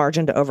huge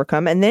margin to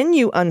overcome. And then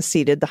you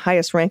unseated the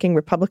highest-ranking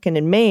Republican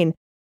in Maine.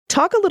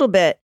 Talk a little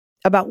bit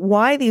about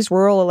why these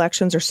rural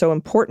elections are so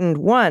important,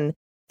 one,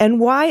 and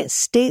why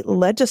state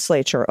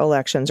legislature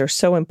elections are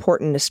so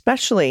important,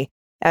 especially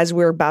as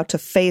we're about to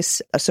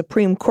face a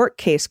Supreme Court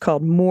case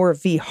called Moore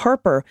v.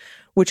 Harper,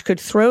 which could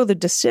throw the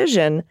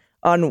decision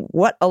on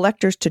what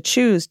electors to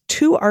choose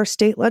to our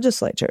state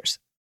legislatures.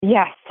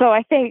 Yes. So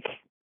I think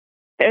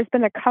there's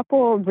been a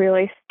couple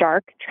really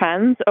stark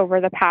trends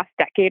over the past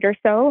decade or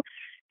so.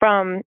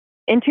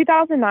 In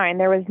 2009,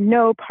 there was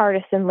no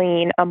partisan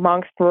lean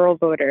amongst rural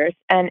voters.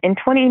 And in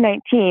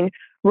 2019,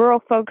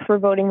 rural folks were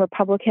voting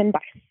Republican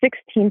by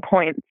 16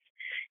 points.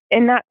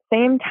 In that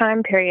same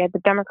time period, the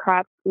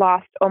Democrats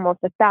lost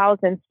almost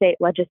 1,000 state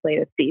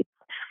legislative seats.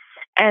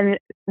 And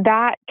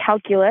that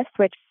calculus,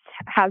 which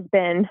has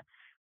been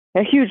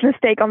a huge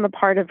mistake on the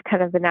part of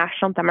kind of the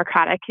national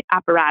Democratic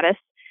apparatus,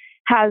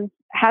 has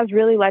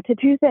really led to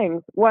two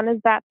things. One is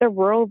that the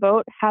rural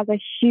vote has a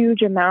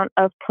huge amount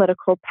of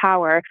political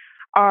power.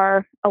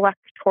 Our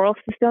electoral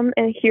system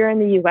here in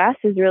the U.S.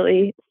 is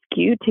really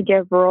skewed to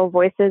give rural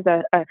voices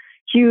a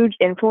huge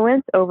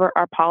influence over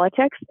our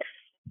politics.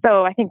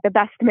 So I think the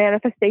best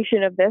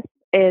manifestation of this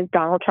is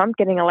Donald Trump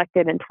getting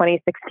elected in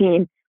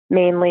 2016,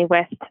 mainly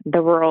with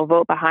the rural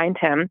vote behind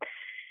him.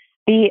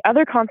 The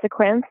other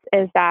consequence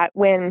is that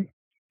when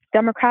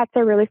Democrats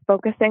are really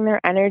focusing their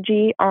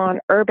energy on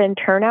urban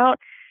turnout,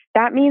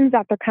 that means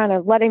that they're kind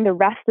of letting the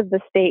rest of the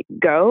state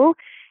go.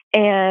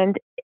 And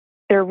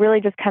they're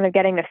really just kind of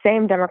getting the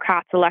same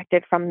Democrats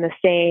elected from the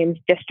same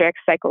district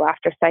cycle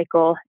after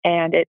cycle.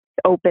 And it's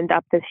opened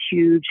up this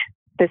huge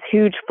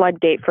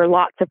floodgate for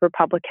lots of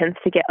Republicans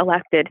to get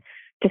elected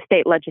to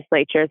state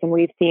legislatures. And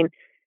we've seen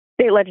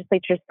state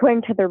legislatures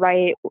swing to the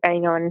right,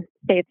 in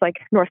states like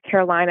North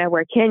Carolina,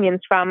 where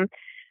Canyon's from.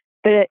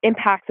 The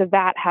impacts of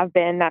that have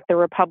been that the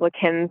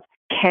Republicans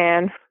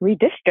can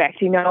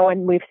redistrict,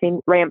 and we've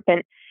seen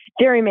rampant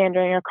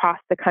gerrymandering across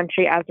the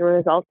country as a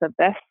result of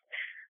this.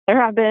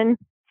 There have been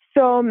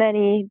so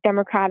many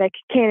Democratic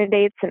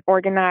candidates and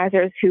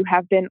organizers who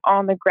have been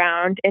on the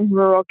ground in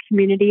rural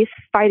communities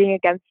fighting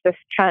against this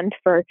trend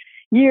for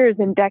years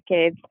and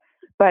decades.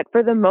 But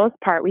for the most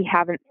part, we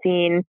haven't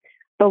seen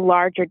the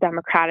larger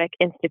Democratic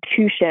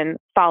institution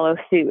follow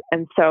suit.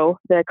 And so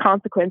the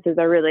consequences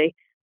are really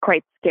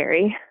quite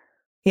scary.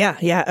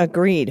 Yeah,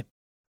 agreed.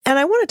 And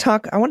I want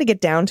to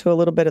get down to a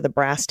little bit of the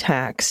brass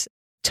tacks.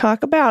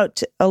 Talk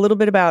a little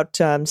bit about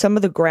some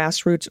of the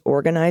grassroots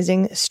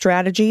organizing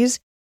strategies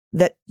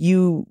that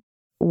you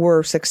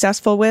were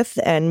successful with,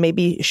 and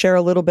maybe share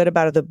a little bit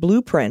about the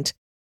blueprint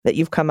that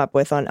you've come up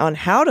with on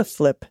how to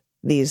flip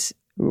these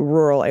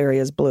rural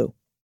areas blue.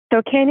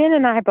 So Canyon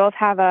and I both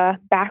have a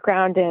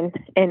background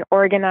in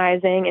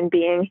organizing and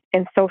being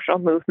in social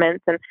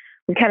movements. And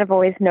we kind of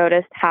always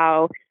noticed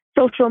how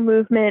social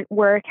movement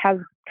work has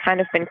kind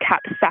of been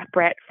kept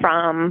separate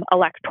from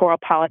electoral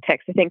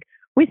politics. I think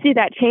we see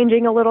that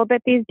changing a little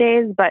bit these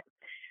days, but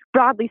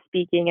broadly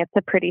speaking, it's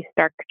a pretty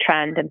stark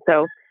trend. And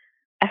so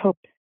I hope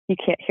you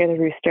can't hear the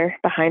rooster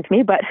behind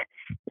me, but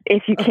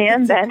if you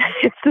can, then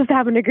it's just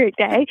having a great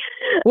day.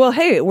 Well,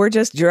 hey, we're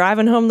just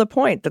driving home the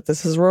point that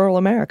this is rural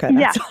America.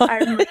 Yeah,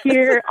 I'm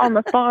here on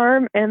the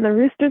farm and the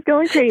rooster's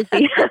going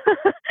crazy.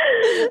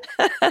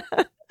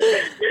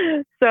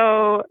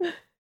 So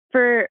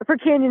for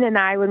Canyon and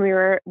I, when we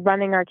were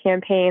running our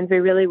campaigns, we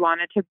really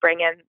wanted to bring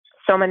in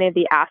so many of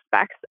the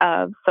aspects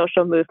of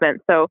social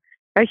movement. So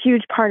a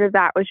huge part of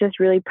that was just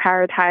really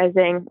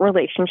prioritizing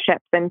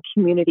relationships and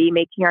community,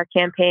 making our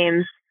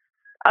campaigns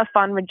a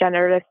fun,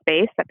 regenerative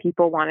space that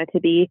people wanted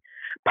to be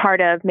part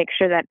of, make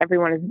sure that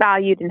everyone is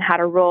valued and had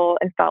a role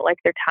and felt like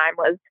their time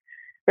was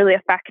really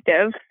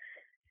effective.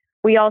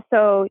 We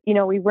also, we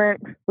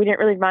didn't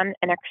really run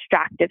an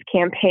extractive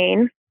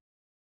campaign,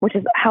 which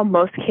is how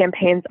most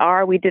campaigns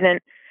are. We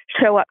didn't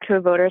show up to a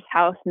voter's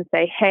house and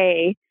say,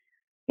 hey,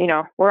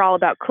 we're all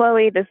about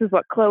Chloe. This is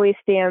what Chloe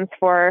stands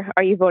for.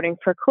 Are you voting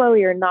for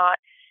Chloe or not?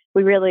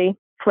 We really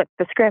flipped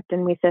the script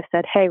and we just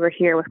said, hey, we're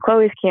here with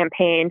Chloe's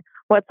campaign.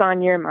 What's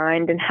on your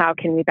mind and how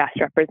can we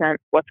best represent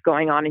what's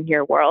going on in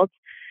your world?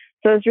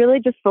 So it's really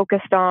just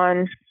focused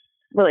on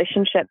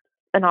relationships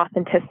and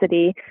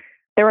authenticity.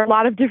 There were a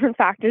lot of different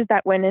factors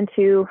that went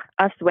into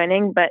us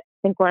winning, but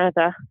I think one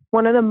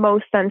of the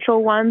most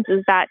central ones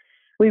is that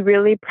we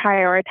really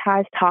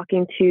prioritized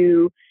talking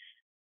to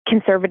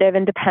conservative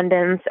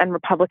independents and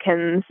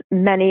Republicans,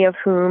 many of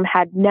whom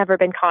had never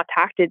been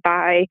contacted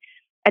by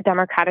a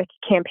Democratic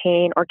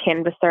campaign or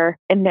canvasser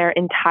in their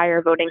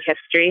entire voting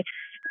history.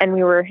 And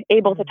we were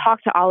able to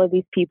talk to all of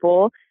these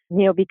people,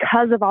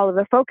 because of all of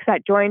the folks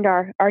that joined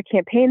our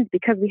campaigns,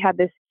 because we had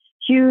this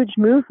huge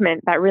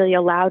movement that really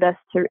allowed us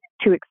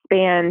to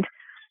expand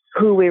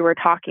who we were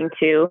talking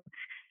to.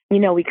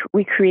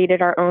 We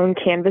created our own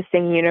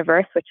canvassing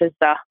universe, which is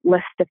the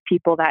list of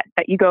people that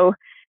you go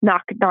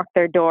knock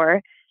their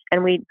door.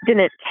 And we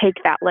didn't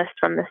take that list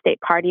from the state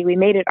party. We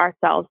made it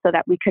ourselves so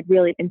that we could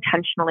really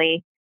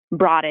intentionally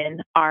broaden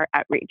our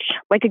outreach,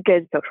 like a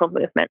good social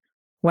movement.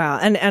 Wow.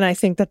 And I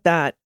think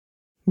that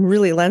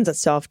really lends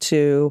itself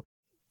to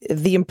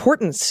the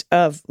importance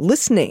of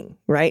listening,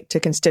 right, to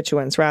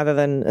constituents rather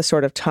than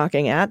sort of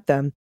talking at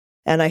them.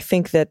 And I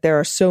think that there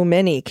are so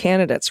many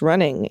candidates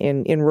running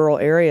in rural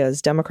areas,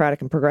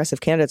 Democratic and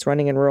progressive candidates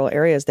running in rural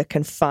areas, that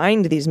can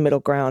find these middle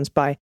grounds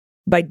by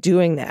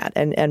doing that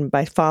and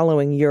by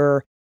following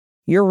your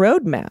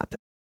roadmap.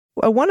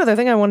 One other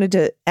thing I wanted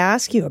to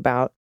ask you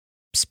about,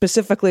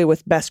 specifically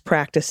with best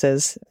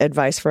practices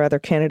advice for other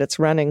candidates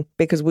running,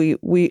 because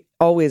we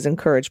always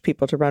encourage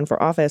people to run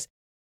for office,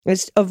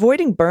 is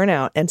avoiding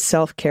burnout and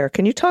self-care.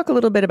 Can you talk a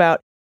little bit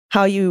about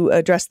how you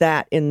address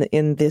that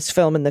in this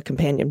film and the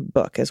companion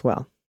book as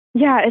well?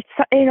 Yeah,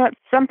 it's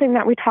something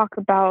that we talk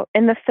about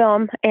in the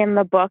film and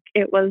the book.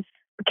 It was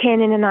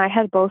Canyon and I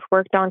had both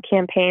worked on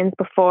campaigns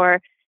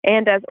before,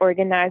 and as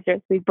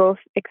organizers, we both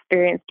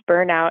experienced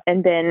burnout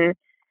and been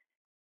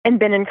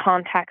in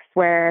contexts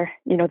where,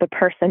 the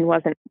person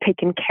wasn't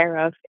taken care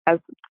of as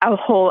a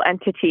whole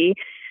entity.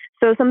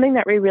 So something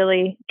that we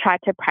really tried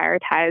to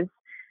prioritize.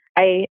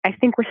 I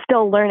think we're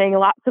still learning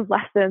lots of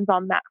lessons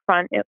on that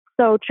front. It's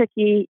so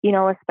tricky,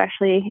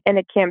 especially in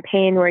a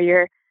campaign where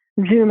you're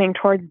zooming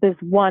towards this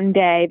one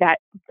day that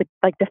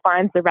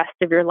defines the rest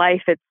of your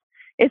life.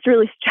 It's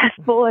really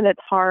stressful, and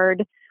it's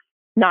hard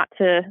not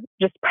to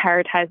just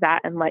prioritize that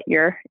and let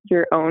your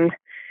own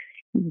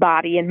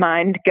body and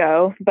mind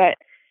go. But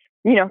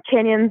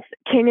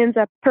Canyon's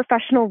a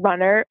professional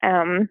runner,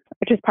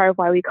 which is part of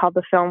why we call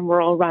the film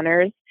Rural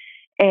Runners.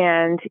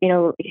 And,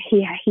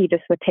 he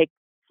just would take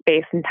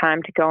space and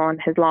time to go on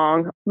his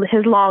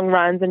long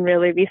runs and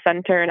really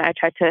recenter. And I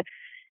try to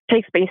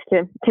take space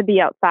to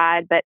be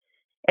outside, but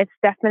it's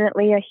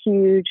definitely a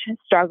huge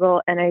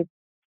struggle and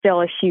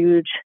still a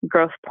huge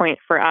growth point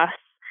for us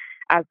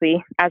as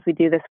we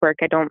do this work.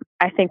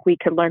 I think we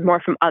could learn more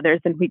from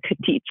others than we could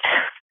teach.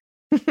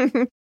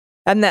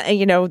 And that,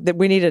 that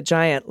we need a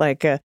giant,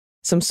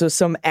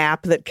 some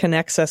app that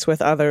connects us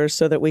with others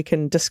so that we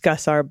can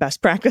discuss our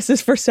best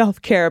practices for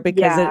self-care,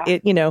 because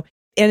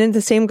and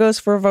the same goes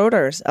for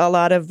voters. A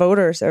lot of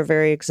voters are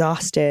very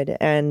exhausted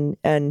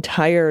and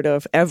tired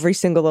of every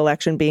single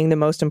election being the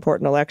most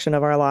important election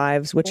of our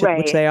lives, which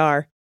they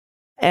are.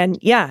 And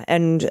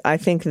I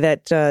think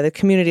that the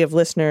community of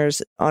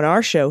listeners on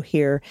our show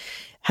here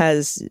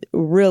has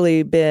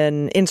really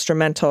been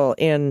instrumental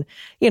in,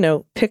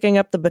 picking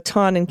up the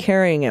baton and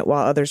carrying it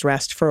while others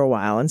rest for a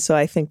while. And so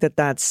I think that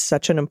that's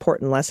such an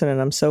important lesson,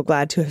 and I'm so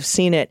glad to have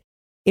seen it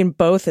in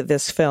both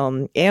this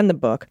film and the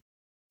book.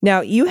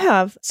 Now, you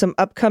have some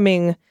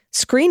upcoming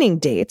screening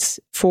dates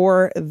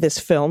for this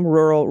film,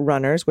 Rural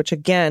Runners, which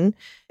again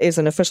is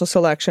an official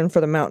selection for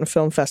the Mountain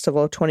Film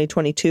Festival of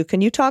 2022. Can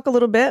you talk a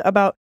little bit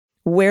about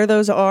where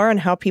those are and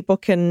how people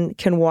can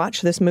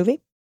watch this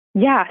movie?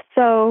 Yeah,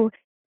 so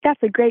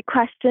that's a great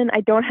question.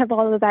 I don't have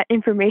all of that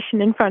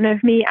information in front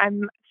of me.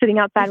 I'm sitting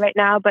outside right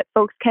now, but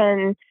folks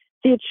can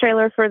see a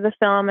trailer for the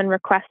film and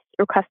request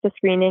a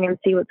screening and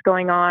see what's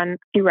going on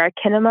through our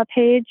Kinema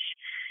page.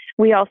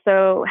 We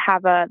also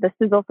have the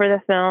sizzle for the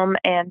film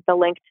and the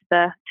link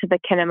to the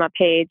Kinema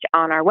page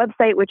on our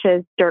website, which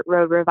is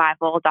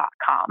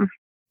dirtroadrevival.com.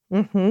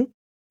 Mm-hmm.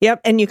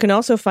 Yep. And you can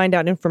also find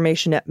out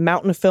information at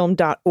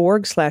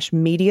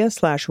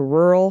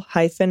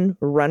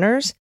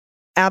mountainfilm.org/media/rural-runners.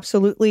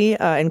 Absolutely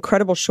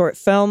incredible short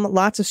film.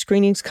 Lots of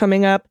screenings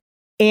coming up,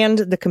 and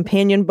the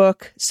companion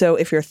book. So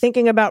if you're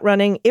thinking about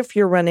running, if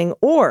you're running,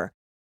 or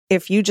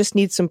if you just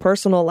need some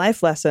personal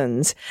life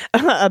lessons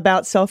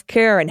about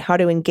self-care and how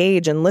to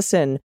engage and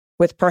listen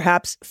with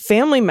perhaps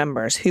family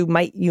members who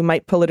you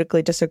might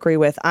politically disagree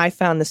with, I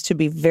found this to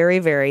be very,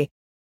 very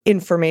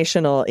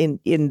informational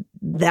in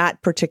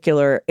that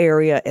particular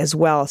area as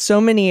well.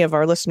 So many of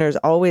our listeners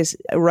always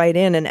write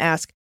in and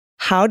ask,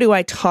 how do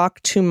I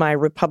talk to my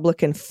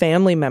Republican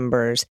family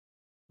members?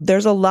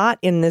 There's a lot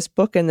in this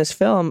book and this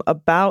film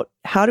about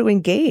how to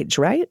engage,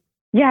 right?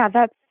 Yeah,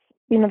 that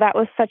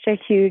was such a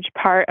huge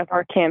part of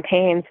our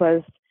campaigns,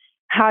 was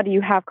how do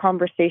you have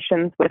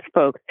conversations with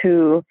folks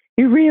who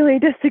you really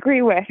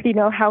disagree with?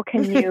 How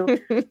can you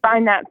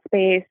find that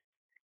space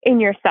in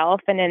yourself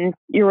and in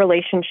your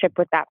relationship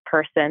with that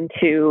person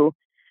to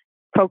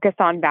focus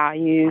on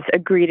values,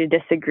 agree to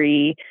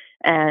disagree,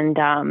 and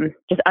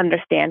just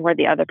understand where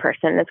the other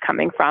person is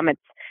coming from. It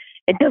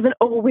doesn't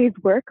always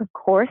work, of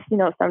course.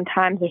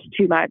 Sometimes there's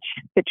too much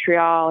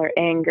vitriol or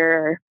anger,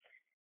 or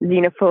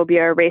xenophobia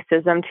or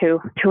racism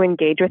to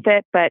engage with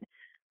it. But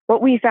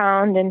what we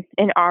found in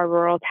our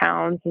rural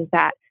towns is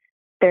that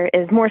there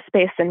is more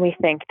space than we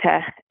think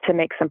to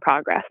make some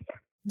progress.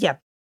 Yeah.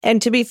 And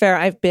to be fair,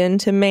 I've been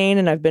to Maine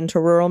and I've been to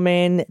rural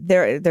Maine.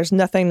 There's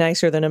nothing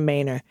nicer than a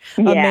Mainer.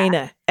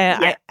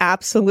 I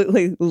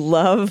absolutely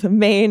love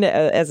Maine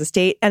as a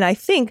state. And I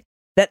think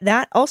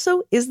that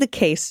also is the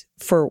case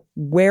for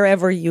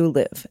wherever you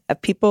live.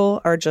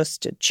 People are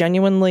just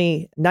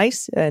genuinely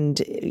nice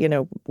and,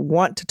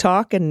 want to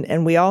talk,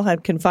 and we all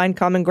can find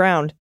common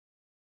ground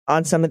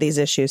on some of these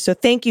issues. So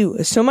thank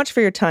you so much for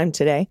your time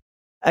today.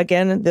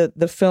 Again,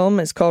 the film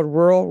is called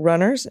Rural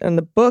Runners, and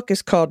the book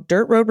is called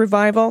Dirt Road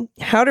Revival: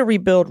 How to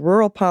Rebuild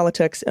Rural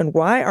Politics and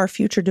Why Our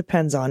Future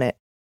Depends on It.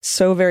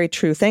 So very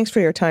true. Thanks for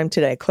your time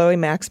today, Chloe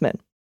Maxmin.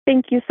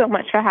 Thank you so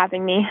much for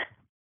having me.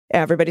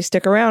 Everybody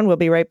stick around. We'll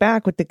be right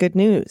back with the good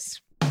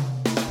news.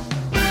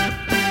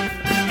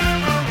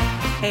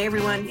 Hey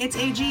everyone, it's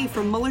AG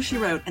from Mueller, She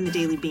Wrote and the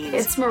Daily Beans.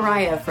 It's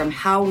Mariah from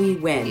How We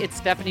Win. It's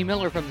Stephanie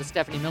Miller from The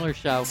Stephanie Miller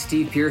Show.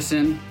 Steve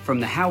Pearson from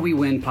the How We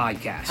Win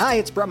podcast. Hi,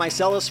 it's Brett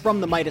Meiselas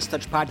from the Midas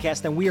Touch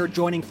podcast, and we are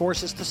joining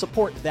forces to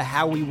support the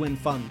How We Win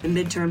Fund. The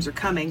midterms are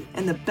coming,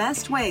 and the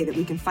best way that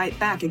we can fight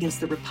back against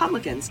the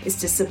Republicans is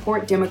to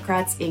support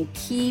Democrats in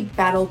key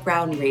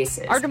battleground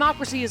races. Our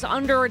democracy is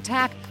under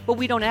attack, but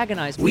we don't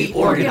agonize. We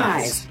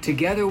organize.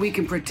 Together we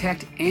can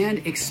protect and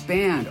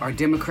expand our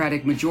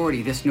Democratic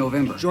majority this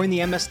November. Join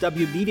the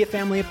MSW Media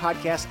family of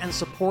podcasts and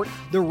support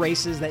the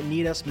races that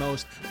need us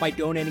most by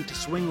donating to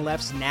Swing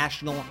Left's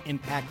National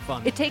Impact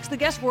Fund. It takes the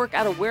guesswork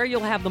out of where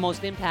you'll have the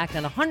most impact,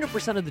 and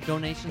 100% of the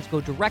donations go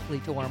directly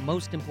to our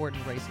most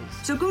important races.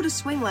 So go to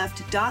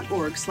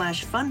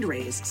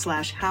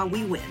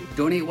swingleft.org/fundraise/howwewin.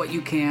 Donate what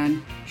you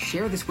can,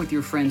 share this with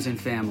your friends and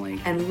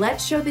family. And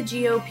let's show the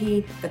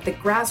GOP that the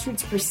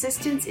grassroots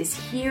persistence is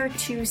here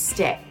to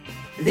stay.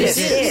 This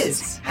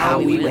is How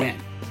We Win.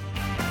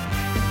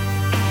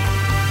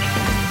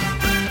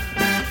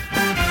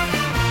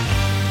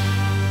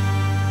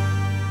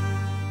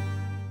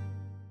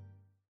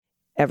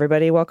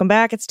 Everybody, welcome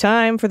back. It's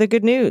time for the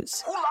good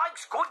news. Who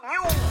likes good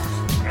news?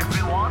 Every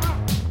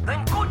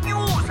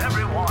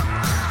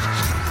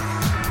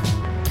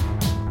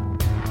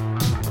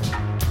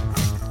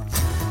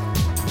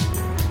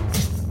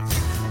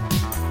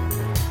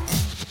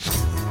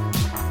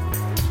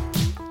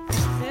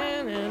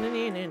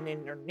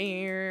Good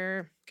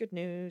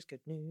news,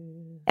 good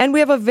news. And we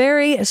have a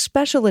very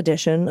special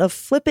edition of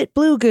Flip It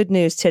Blue Good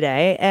News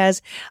today,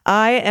 as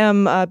I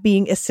am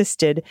being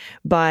assisted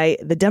by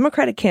the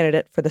Democratic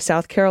candidate for the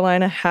South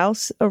Carolina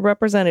House of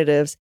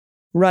Representatives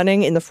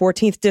running in the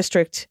 14th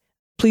District.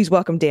 Please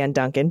welcome Dan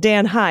Duncan.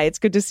 Dan, hi. It's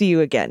good to see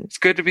you again. It's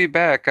good to be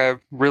back. I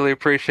really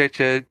appreciate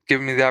you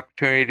giving me the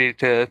opportunity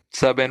to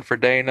sub in for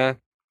Dana.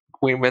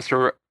 We miss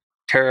her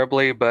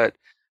terribly, but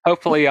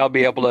hopefully I'll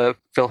be able to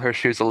fill her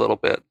shoes a little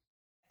bit.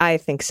 I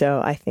think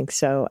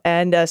so.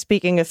 And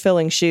speaking of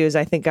filling shoes,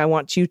 I think I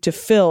want you to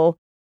fill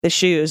the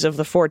shoes of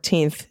the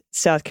 14th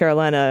South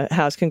Carolina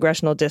House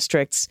Congressional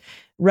District's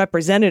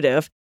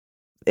representative.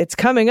 It's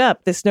coming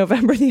up this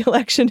November. The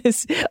election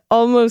is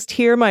almost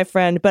here, my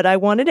friend. But I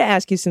wanted to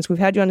ask you, since we've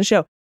had you on the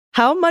show,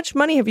 how much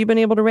money have you been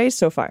able to raise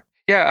so far?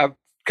 Yeah, I've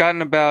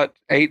gotten about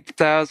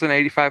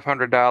 $8,000,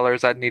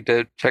 $8,500. I'd need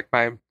to check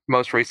my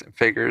most recent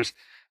figures.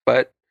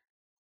 But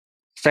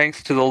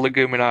thanks to the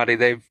Leguminati,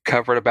 they've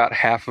covered about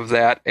half of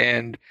that,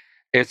 and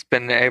it's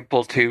been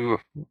able to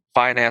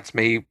finance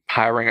me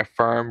hiring a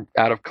firm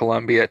out of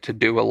Columbia to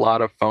do a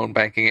lot of phone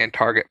banking and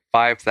target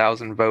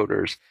 5,000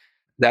 voters.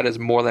 That is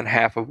more than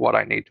half of what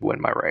I need to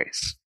win my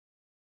race.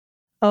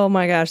 Oh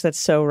my gosh, that's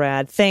so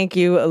rad. Thank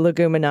you,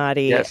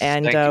 Leguminati. Yes,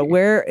 and thank you.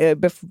 where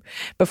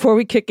before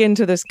we kick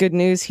into this good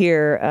news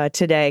here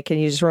today, can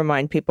you just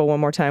remind people one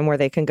more time where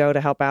they can go to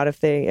help out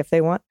if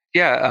they want?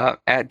 Yeah,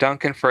 at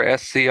Duncan for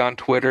SC on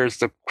Twitter is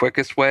the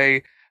quickest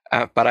way,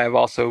 but I've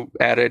also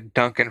added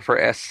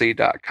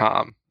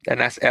DuncanForSC.com, and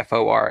that's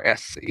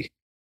FORSC.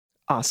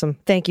 Awesome.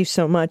 Thank you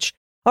so much.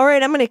 All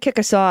right, I'm going to kick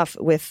us off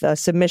with a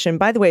submission.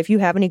 By the way, if you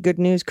have any good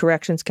news,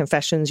 corrections,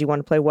 confessions, you want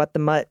to play What the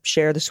Mutt,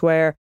 share the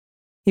swear,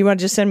 you want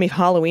to just send me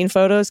Halloween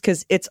photos,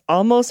 because it's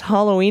almost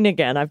Halloween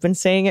again. I've been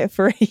saying it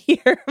for a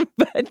year,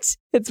 but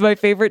it's my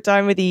favorite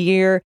time of the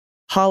year.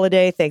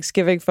 Holiday,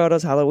 Thanksgiving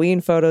photos,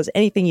 Halloween photos,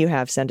 anything you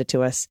have, send it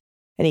to us.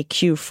 Any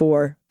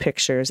Q4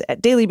 pictures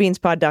at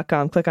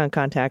dailybeanspod.com. Click on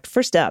contact.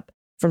 First up,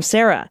 from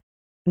Sarah.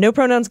 No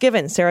pronouns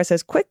given. Sarah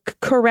says, quick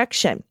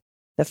correction.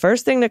 The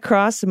first thing that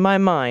crossed my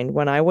mind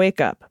when I wake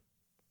up,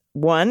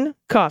 1,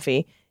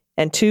 coffee,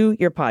 and 2,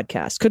 your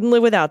podcast. Couldn't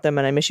live without them,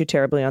 and I miss you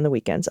terribly on the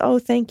weekends. Oh,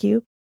 thank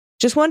you.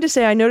 Just wanted to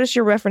say, I noticed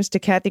your reference to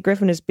Kathy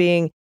Griffin as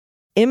being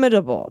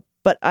imitable,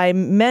 but I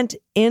meant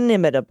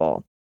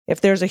inimitable.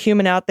 If there's a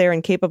human out there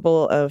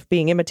incapable of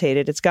being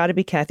imitated, it's got to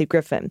be Kathy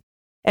Griffin.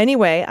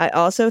 Anyway, I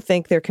also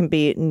think there can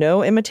be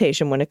no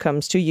imitation when it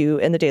comes to you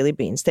and the Daily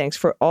Beans. Thanks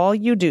for all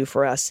you do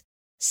for us,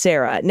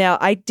 Sarah. Now,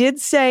 I did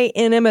say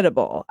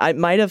inimitable. I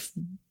might have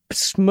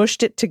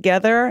smushed it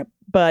together,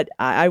 but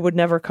I would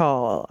never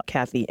call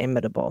Kathy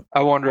imitable.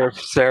 I wonder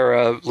if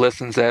Sarah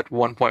listens at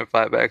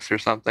 1.5x or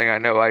something. I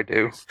know I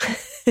do.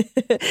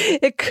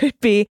 It could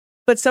be.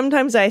 But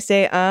sometimes I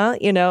say,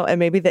 and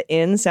maybe the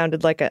in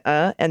sounded like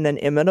a and then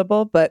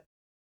imitable. But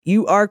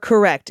you are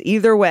correct.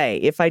 Either way,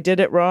 if I did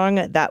it wrong,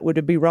 that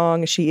would be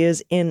wrong. She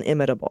is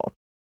inimitable.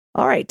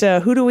 All right.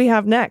 Who do we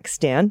have next,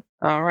 Dan?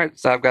 All right.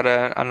 So I've got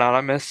an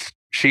anonymous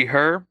she,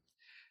 her.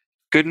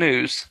 Good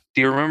news.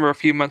 Do you remember a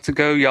few months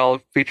ago,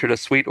 y'all featured a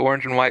sweet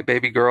orange and white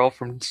baby girl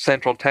from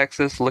Central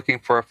Texas looking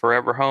for a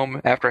forever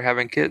home after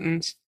having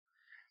kittens?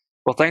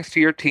 Well, thanks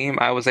to your team,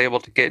 I was able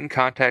to get in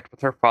contact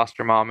with her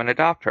foster mom and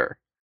adopt her.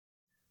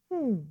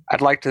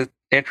 I'd like to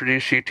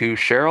introduce you to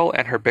Cheryl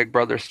and her big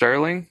brother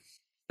Sterling.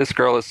 This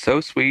girl is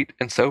so sweet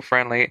and so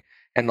friendly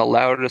and the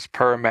loudest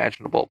purr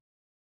imaginable.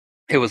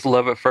 It was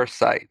love at first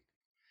sight.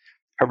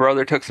 Her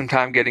brother took some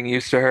time getting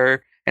used to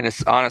her and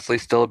is honestly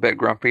still a bit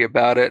grumpy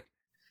about it.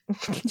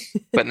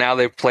 But now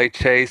they play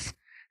chase,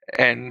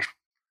 and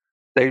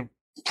they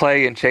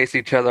play and chase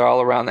each other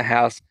all around the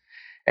house,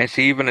 and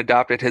she even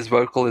adopted his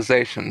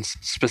vocalizations,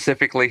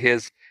 specifically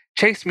his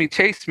chase me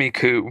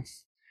coo.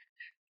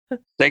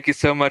 Thank you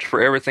so much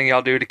for everything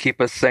y'all do to keep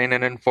us sane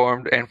and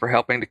informed, and for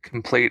helping to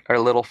complete our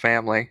little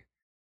family.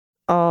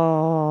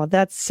 Oh,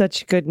 that's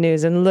such good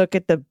news. And look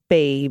at the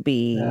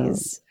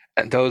babies.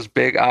 Yeah. And those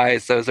big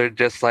eyes, those are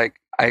just like,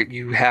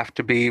 you have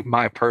to be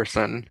my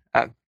person.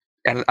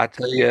 And I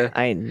tell you,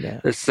 I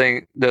know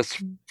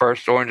this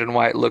first orange and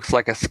white looks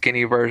like a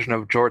skinny version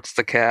of Jorts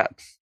the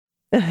cat.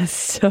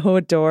 So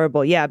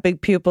adorable. Yeah, big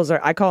pupils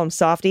I call them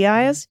softy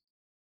eyes.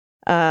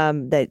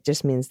 That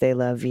just means they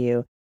love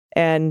you.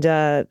 And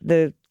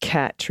the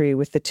cat tree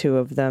with the two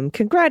of them.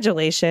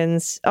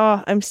 Congratulations.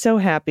 Oh, I'm so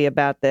happy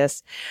about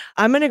this.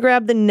 I'm going to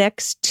grab the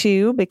next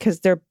two because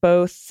they're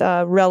both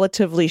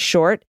relatively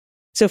short.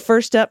 So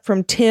first up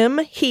from Tim,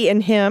 he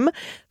and him.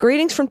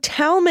 Greetings from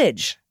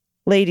Talmadge,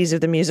 ladies of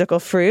the musical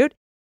fruit.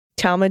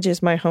 Talmadge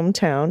is my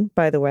hometown,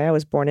 by the way. I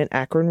was born in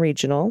Akron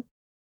Regional,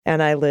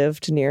 and I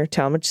lived near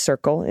Talmadge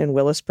Circle in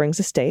Willow Springs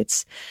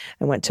Estates.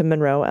 I went to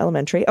Monroe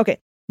Elementary. Okay,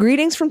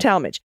 greetings from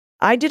Talmadge.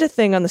 I did a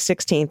thing on the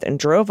 16th and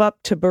drove up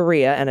to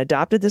Berea and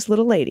adopted this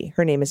little lady.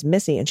 Her name is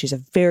Missy, and she's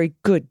a very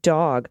good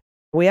dog.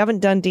 We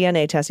haven't done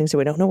DNA testing, so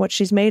we don't know what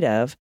she's made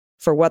of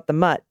for What the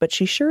Mutt, but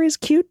she sure is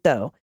cute,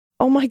 though.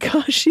 Oh my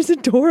gosh, she's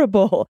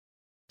adorable.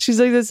 She's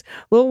like this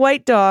little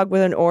white dog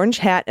with an orange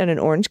hat and an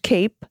orange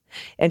cape.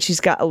 And she's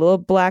got a little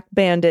black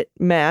bandit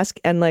mask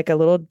and like a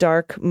little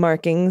dark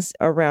markings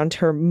around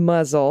her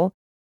muzzle.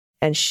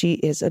 And she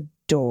is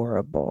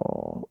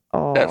adorable.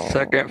 Oh. That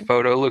second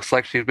photo looks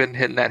like she's been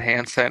hitting that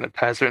hand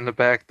sanitizer in the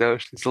back, though.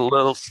 She's a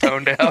little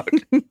stoned out.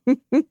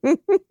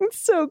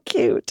 So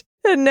cute.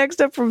 And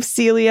next up from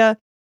Celia,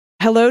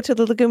 hello to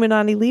the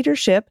Leguminati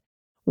leadership.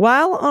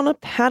 While on a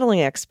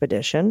paddling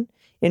expedition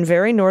in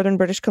very northern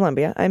British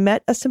Columbia, I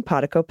met a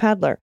simpatico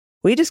paddler.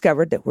 We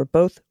discovered that we're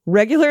both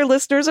regular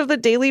listeners of the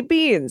Daily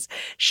Beans.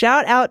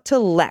 Shout out to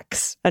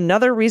Lex,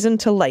 another reason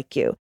to like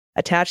you.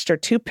 Attached are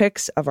 2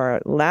 pics of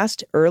our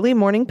last early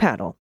morning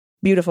paddle.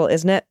 Beautiful,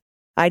 isn't it?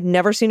 I'd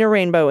never seen a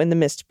rainbow in the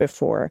mist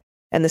before,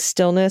 and the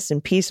stillness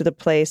and peace of the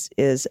place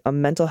is a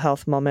mental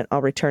health moment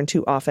I'll return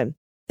to often.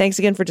 Thanks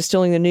again for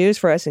distilling the news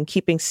for us and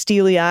keeping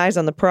steely eyes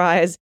on the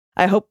prize.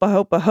 I hope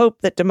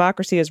that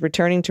democracy is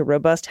returning to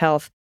robust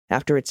health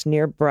after its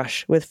near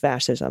brush with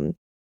fascism.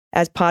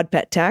 As pod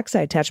pet tax,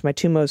 I attach my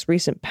 2 most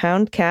recent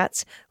pound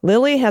cats.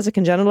 Lily has a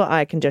congenital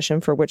eye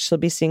condition for which she'll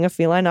be seeing a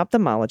feline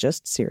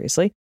ophthalmologist,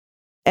 seriously.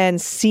 And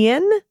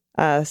Cien,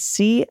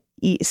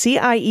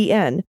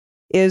 C-I-E-N,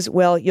 is,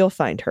 well, you'll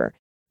find her.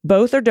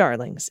 Both are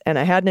darlings, and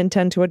I hadn't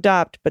intended to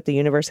adopt, but the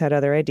universe had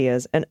other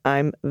ideas, and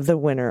I'm the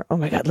winner. Oh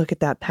my God, look at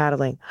that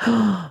paddling.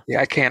 Yeah,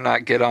 I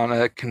cannot get on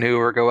a canoe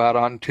or go out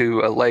onto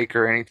a lake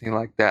or anything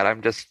like that.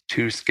 I'm just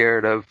too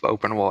scared of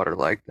open water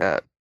like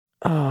that.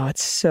 Oh,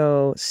 it's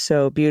so,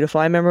 so beautiful.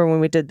 I remember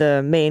when we did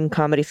the Maine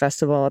Comedy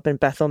Festival up in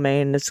Bethel,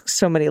 Maine. There's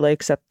so many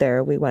lakes up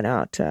there. We went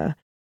out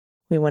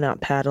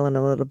paddling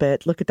a little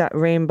bit. Look at that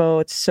rainbow.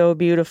 It's so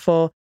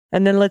beautiful.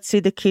 And then let's see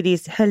the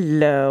kitties.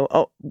 Hello.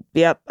 Oh,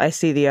 yep. I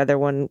see the other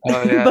one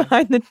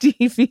behind the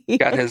TV.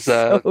 Got his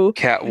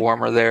cat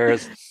warmer there.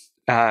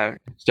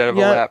 Instead of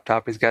a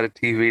laptop, he's got a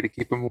TV to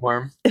keep him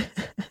warm.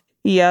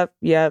 Yep.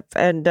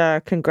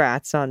 And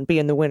congrats on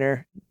being the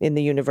winner in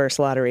the universe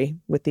lottery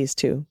with these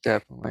 2.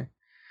 Definitely.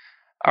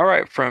 All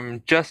right.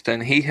 From Justin,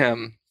 he,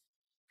 him.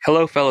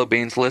 Hello, fellow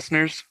Beans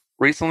listeners.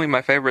 Recently,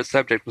 my favorite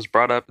subject was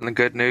brought up in the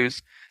good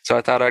news, so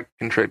I thought I'd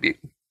contribute.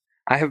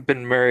 I have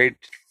been married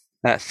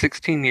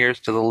 16 years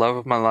to the love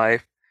of my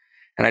life,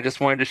 and I just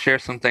wanted to share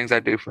some things I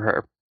do for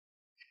her.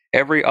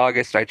 Every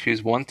August, I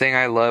choose one thing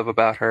I love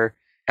about her,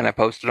 and I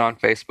post it on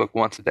Facebook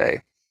once a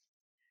day.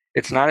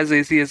 It's not as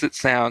easy as it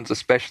sounds,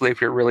 especially if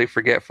you're really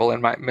forgetful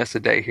and might miss a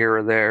day here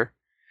or there.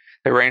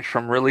 They range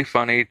from really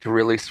funny to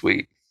really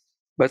sweet.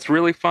 But it's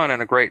really fun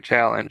and a great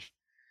challenge.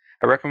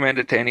 I recommend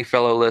it to any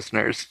fellow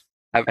listeners.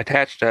 I've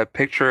attached a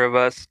picture of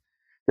us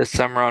this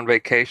summer on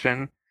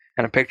vacation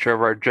and a picture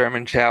of our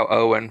German Chow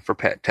Owen for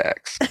pet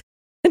tax.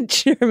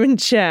 German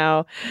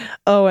Chow.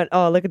 Oh, and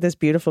look at this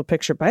beautiful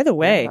picture. By the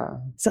way,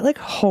 is that like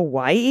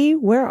Hawaii?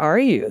 Where are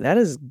you? That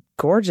is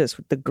gorgeous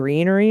with the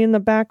greenery in the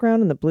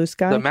background and the blue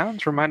sky. The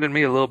mountains reminded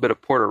me a little bit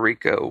of Puerto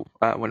Rico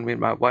when me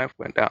and my wife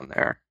went down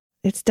there.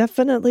 It's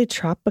definitely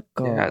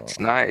tropical. Yeah, it's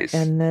nice.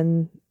 And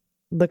then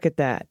look at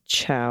that.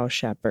 Chow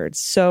Shepherd.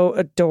 So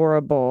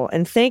adorable.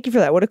 And thank you for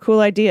that. What a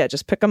cool idea.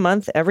 Just pick a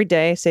month every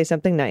day, say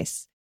something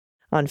nice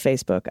on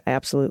Facebook. I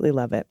absolutely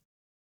love it.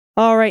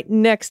 All right,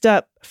 next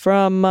up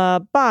from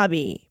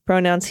Bobby,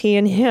 pronouns he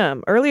and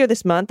him. Earlier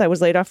this month, I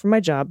was laid off from my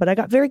job, but I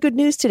got very good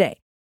news today.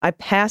 I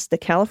passed the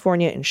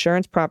California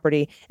Insurance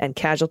Property and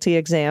Casualty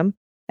exam,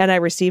 and I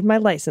received my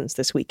license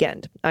this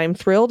weekend. I am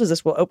thrilled as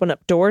this will open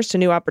up doors to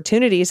new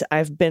opportunities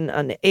I've been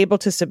unable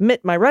to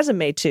submit my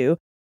resume to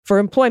for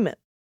employment.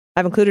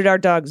 I've included our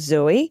dog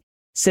Zoe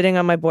sitting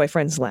on my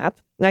boyfriend's lap.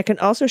 And I can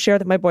also share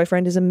that my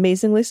boyfriend is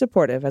amazingly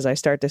supportive as I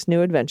start this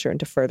new adventure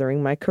into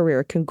furthering my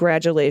career.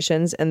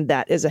 Congratulations. And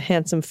that is a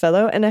handsome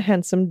fellow and a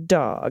handsome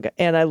dog.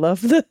 And I love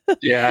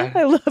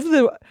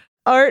the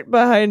art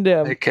behind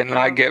him. I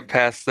cannot get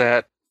past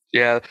that.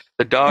 Yeah,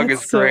 the dog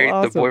is great. So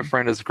awesome. The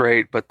boyfriend is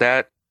great. But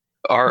that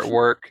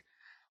artwork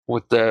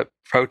with the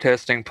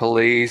protesting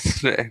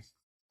police,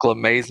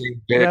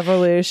 amazing bitch.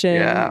 Revolution.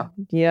 Yeah.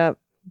 Yep.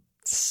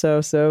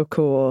 So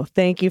cool.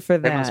 Thank you for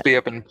that. They must be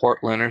up in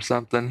Portland or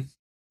something.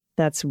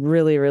 That's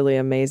really, really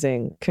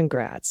amazing.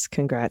 Congrats.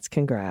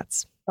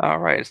 All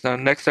right. So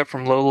next up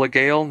from Lola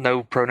Gale,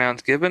 no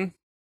pronouns given.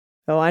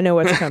 Oh, I know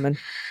what's coming.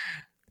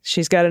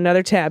 She's got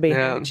another tabby.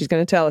 Yeah. She's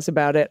going to tell us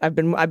about it. I've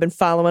been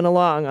following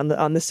along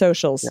on the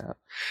socials. Yeah.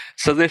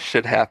 So this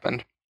shit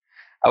happened.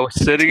 I was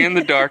sitting in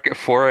the dark at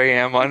 4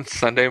 a.m. on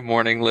Sunday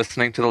morning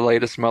listening to the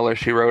latest Mueller,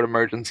 She Wrote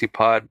emergency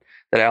pod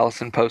that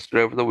Allison posted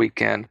over the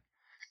weekend.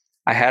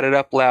 I had it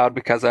up loud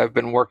because I've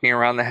been working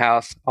around the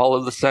house. All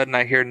of a sudden,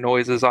 I hear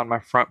noises on my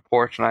front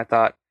porch, and I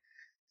thought,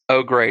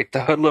 oh, great,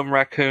 the hoodlum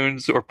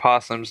raccoons or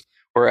possums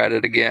were at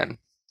it again.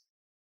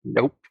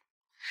 Nope.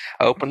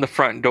 I opened the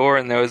front door,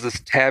 and there was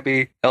this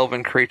tabby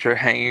elven creature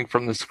hanging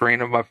from the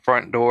screen of my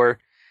front door.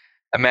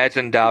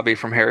 Imagine Dobby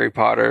from Harry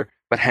Potter,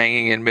 but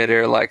hanging in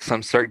midair like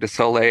some Cirque du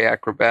Soleil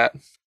acrobat.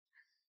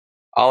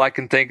 All I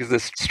can think is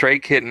this stray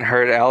kitten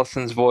heard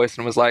Allison's voice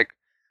and was like,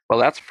 well,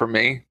 that's for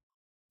me.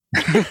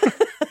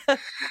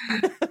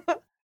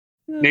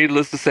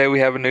 Needless to say, we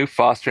have a new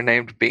foster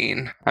named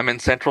Bean. I'm in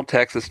Central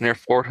Texas near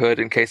Fort Hood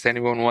in case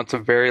anyone wants a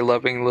very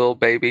loving little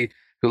baby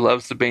who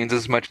loves the beans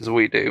as much as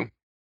we do.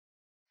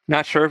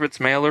 Not sure if it's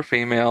male or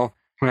female,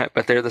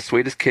 but they're the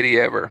sweetest kitty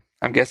ever.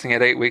 I'm guessing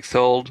at 8 weeks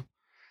old.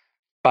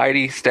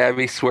 Bitey,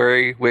 stabby,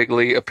 sweary,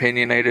 wiggly,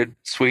 opinionated,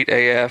 sweet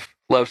AF,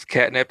 loves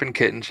catnip and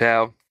kitten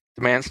chow.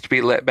 Demands to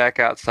be let back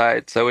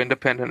outside, so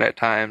independent at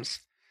times.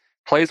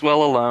 Plays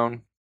well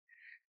alone.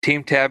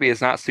 Team Tabby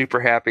is not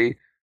super happy,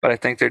 but I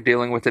think they're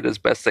dealing with it as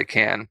best they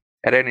can.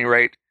 At any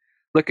rate,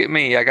 look at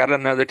me, I got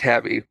another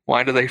Tabby.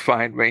 Why do they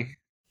find me?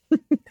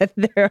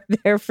 They're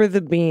there for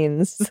the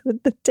beans,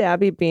 the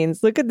Tabby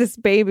beans. Look at this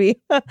baby.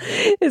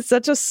 It's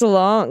such a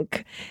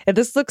slunk. And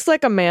this looks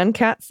like a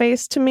man-cat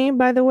face to me,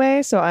 by the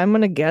way, so I'm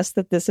going to guess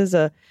that this is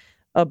a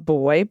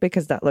boy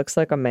because that looks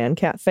like a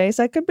man-cat face.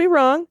 I could be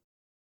wrong.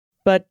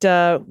 But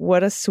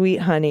what a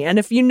sweet honey. And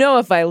if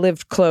I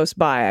lived close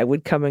by, I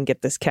would come and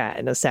get this cat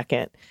in a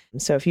second.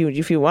 So if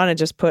you want to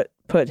just put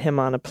him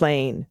on a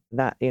plane,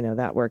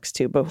 that works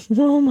too. But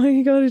oh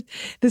my God,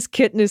 this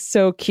kitten is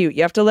so cute.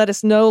 You have to let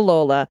us know,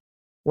 Lola,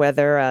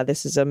 whether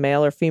this is a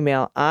male or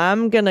female.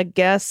 I'm going to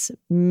guess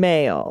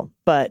male,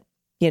 but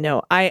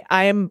I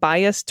am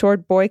biased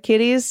toward boy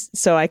kitties.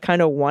 So I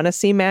kind of want to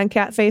see man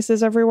cat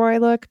faces everywhere I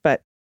look,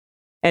 but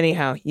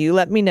anyhow, you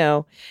let me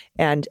know.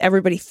 And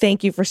everybody,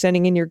 thank you for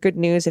sending in your good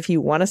news. If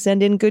you want to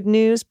send in good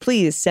news,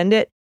 please send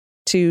it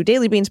to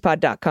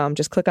dailybeanspod.com.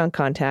 Just click on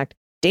contact.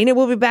 Dana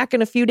will be back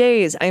in a few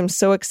days. I am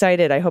so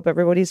excited. I hope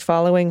everybody's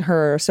following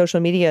her social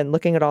media and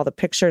looking at all the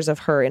pictures of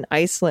her in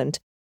Iceland.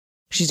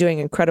 She's doing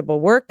incredible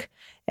work.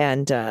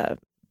 And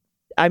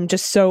I'm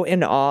just so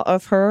in awe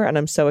of her. And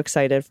I'm so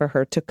excited for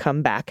her to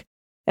come back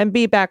and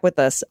be back with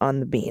us on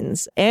the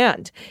beans.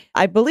 And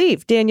I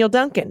believe Daniel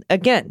Duncan,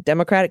 again,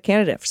 Democratic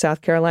candidate for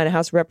South Carolina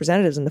House of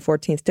Representatives in the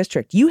 14th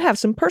District. You have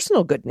some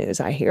personal good news,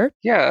 I hear.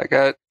 Yeah,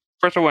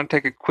 first I want to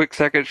take a quick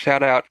second,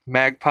 shout out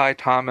Magpie,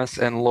 Thomas,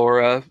 and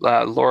Laura.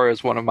 Laura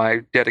is one of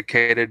my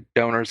dedicated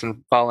donors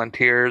and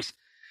volunteers,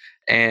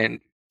 and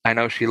I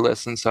know she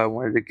listens, so I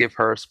wanted to give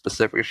her a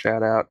specific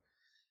shout out.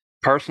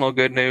 Personal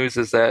good news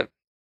is that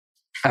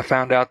I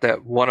found out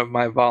that one of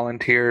my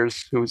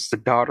volunteers, who's the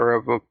daughter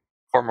of a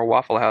former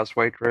Waffle House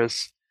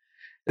waitress,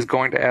 is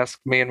going to ask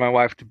me and my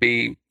wife to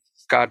be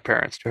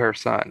godparents to her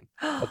son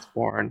that's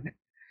born.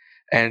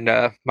 And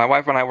my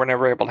wife and I were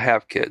never able to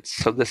have kids,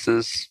 so this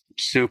is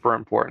super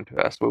important to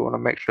us. We want to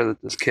make sure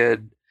that this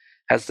kid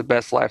has the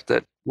best life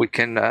that we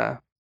can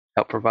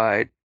help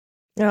provide.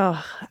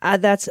 Oh,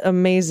 that's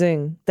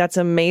amazing. That's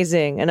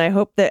amazing. And I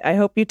hope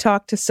you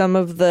talk to some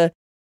of the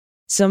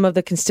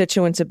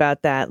constituents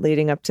about that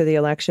leading up to the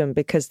election,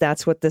 because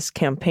that's what this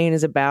campaign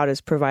is about,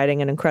 is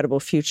providing an incredible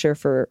future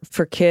for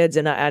kids.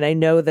 And I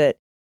know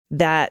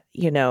that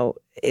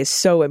is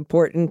so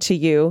important to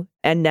you.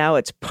 And now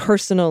it's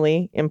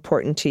personally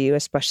important to you,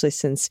 especially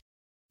since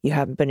you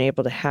haven't been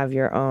able to have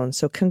your own.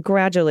 So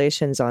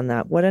congratulations on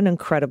that. What an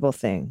incredible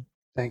thing.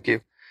 Thank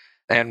you.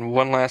 And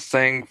one last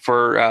thing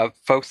for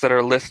folks that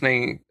are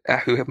listening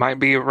who might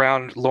be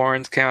around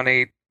Lawrence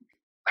County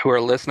who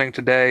are listening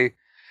today,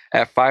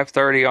 at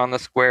 5:30 on the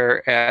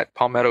square at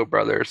Palmetto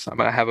Brothers, I'm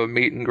going to have a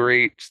meet and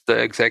greet. The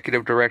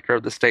executive director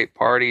of the state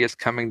party is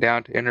coming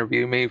down to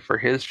interview me for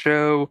his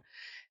show,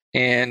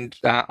 and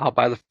I'll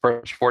buy the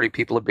first 40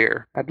 people a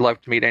beer. I'd love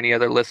to meet any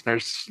other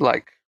listeners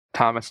like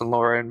Thomas and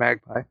Laura and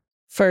Magpie.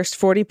 First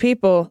 40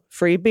 people,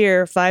 free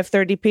beer,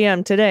 5:30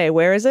 p.m. today.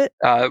 Where is it?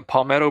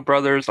 Palmetto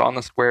Brothers on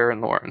the square in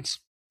Lawrence.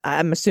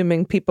 I'm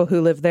assuming people who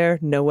live there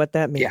know what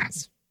that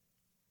means.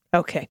 Yeah.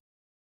 Okay.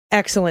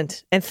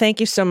 Excellent. And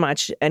thank you so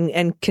much.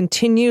 And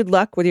continued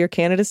luck with your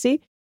candidacy.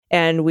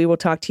 And we will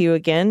talk to you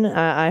again,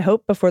 I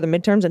hope, before the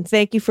midterms. And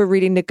thank you for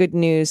reading the good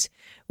news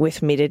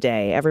with me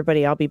today.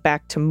 Everybody, I'll be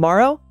back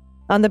tomorrow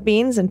on the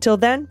beans. Until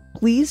then,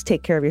 please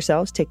take care of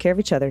yourselves, take care of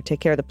each other, take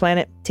care of the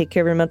planet, take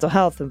care of your mental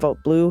health, and vote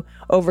blue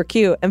over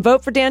Q. And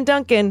vote for Dan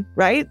Duncan,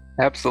 right?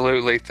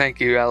 Absolutely. Thank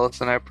you,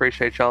 Allison. I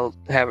appreciate y'all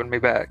having me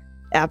back.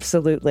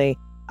 Absolutely.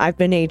 I've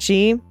been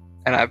HE.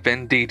 And I've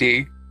been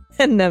DD.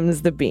 And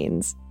them's the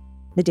beans.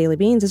 The Daily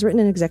Beans is written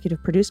and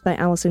executive produced by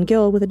Allison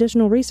Gill, with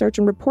additional research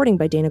and reporting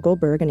by Dana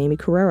Goldberg and Amy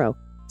Carrero.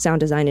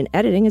 Sound design and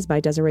editing is by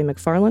Desiree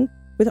McFarlane,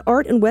 with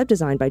art and web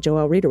design by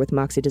Joelle Reeder with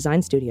Moxie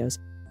Design Studios.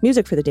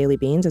 Music for The Daily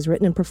Beans is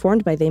written and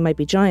performed by They Might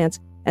Be Giants,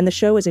 and the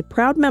show is a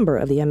proud member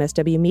of the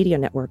MSW Media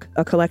Network,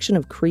 a collection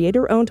of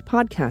creator-owned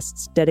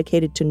podcasts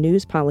dedicated to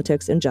news,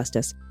 politics, and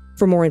justice.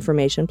 For more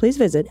information, please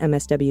visit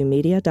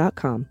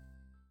mswmedia.com.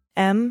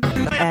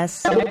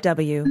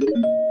 MSW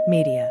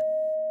Media.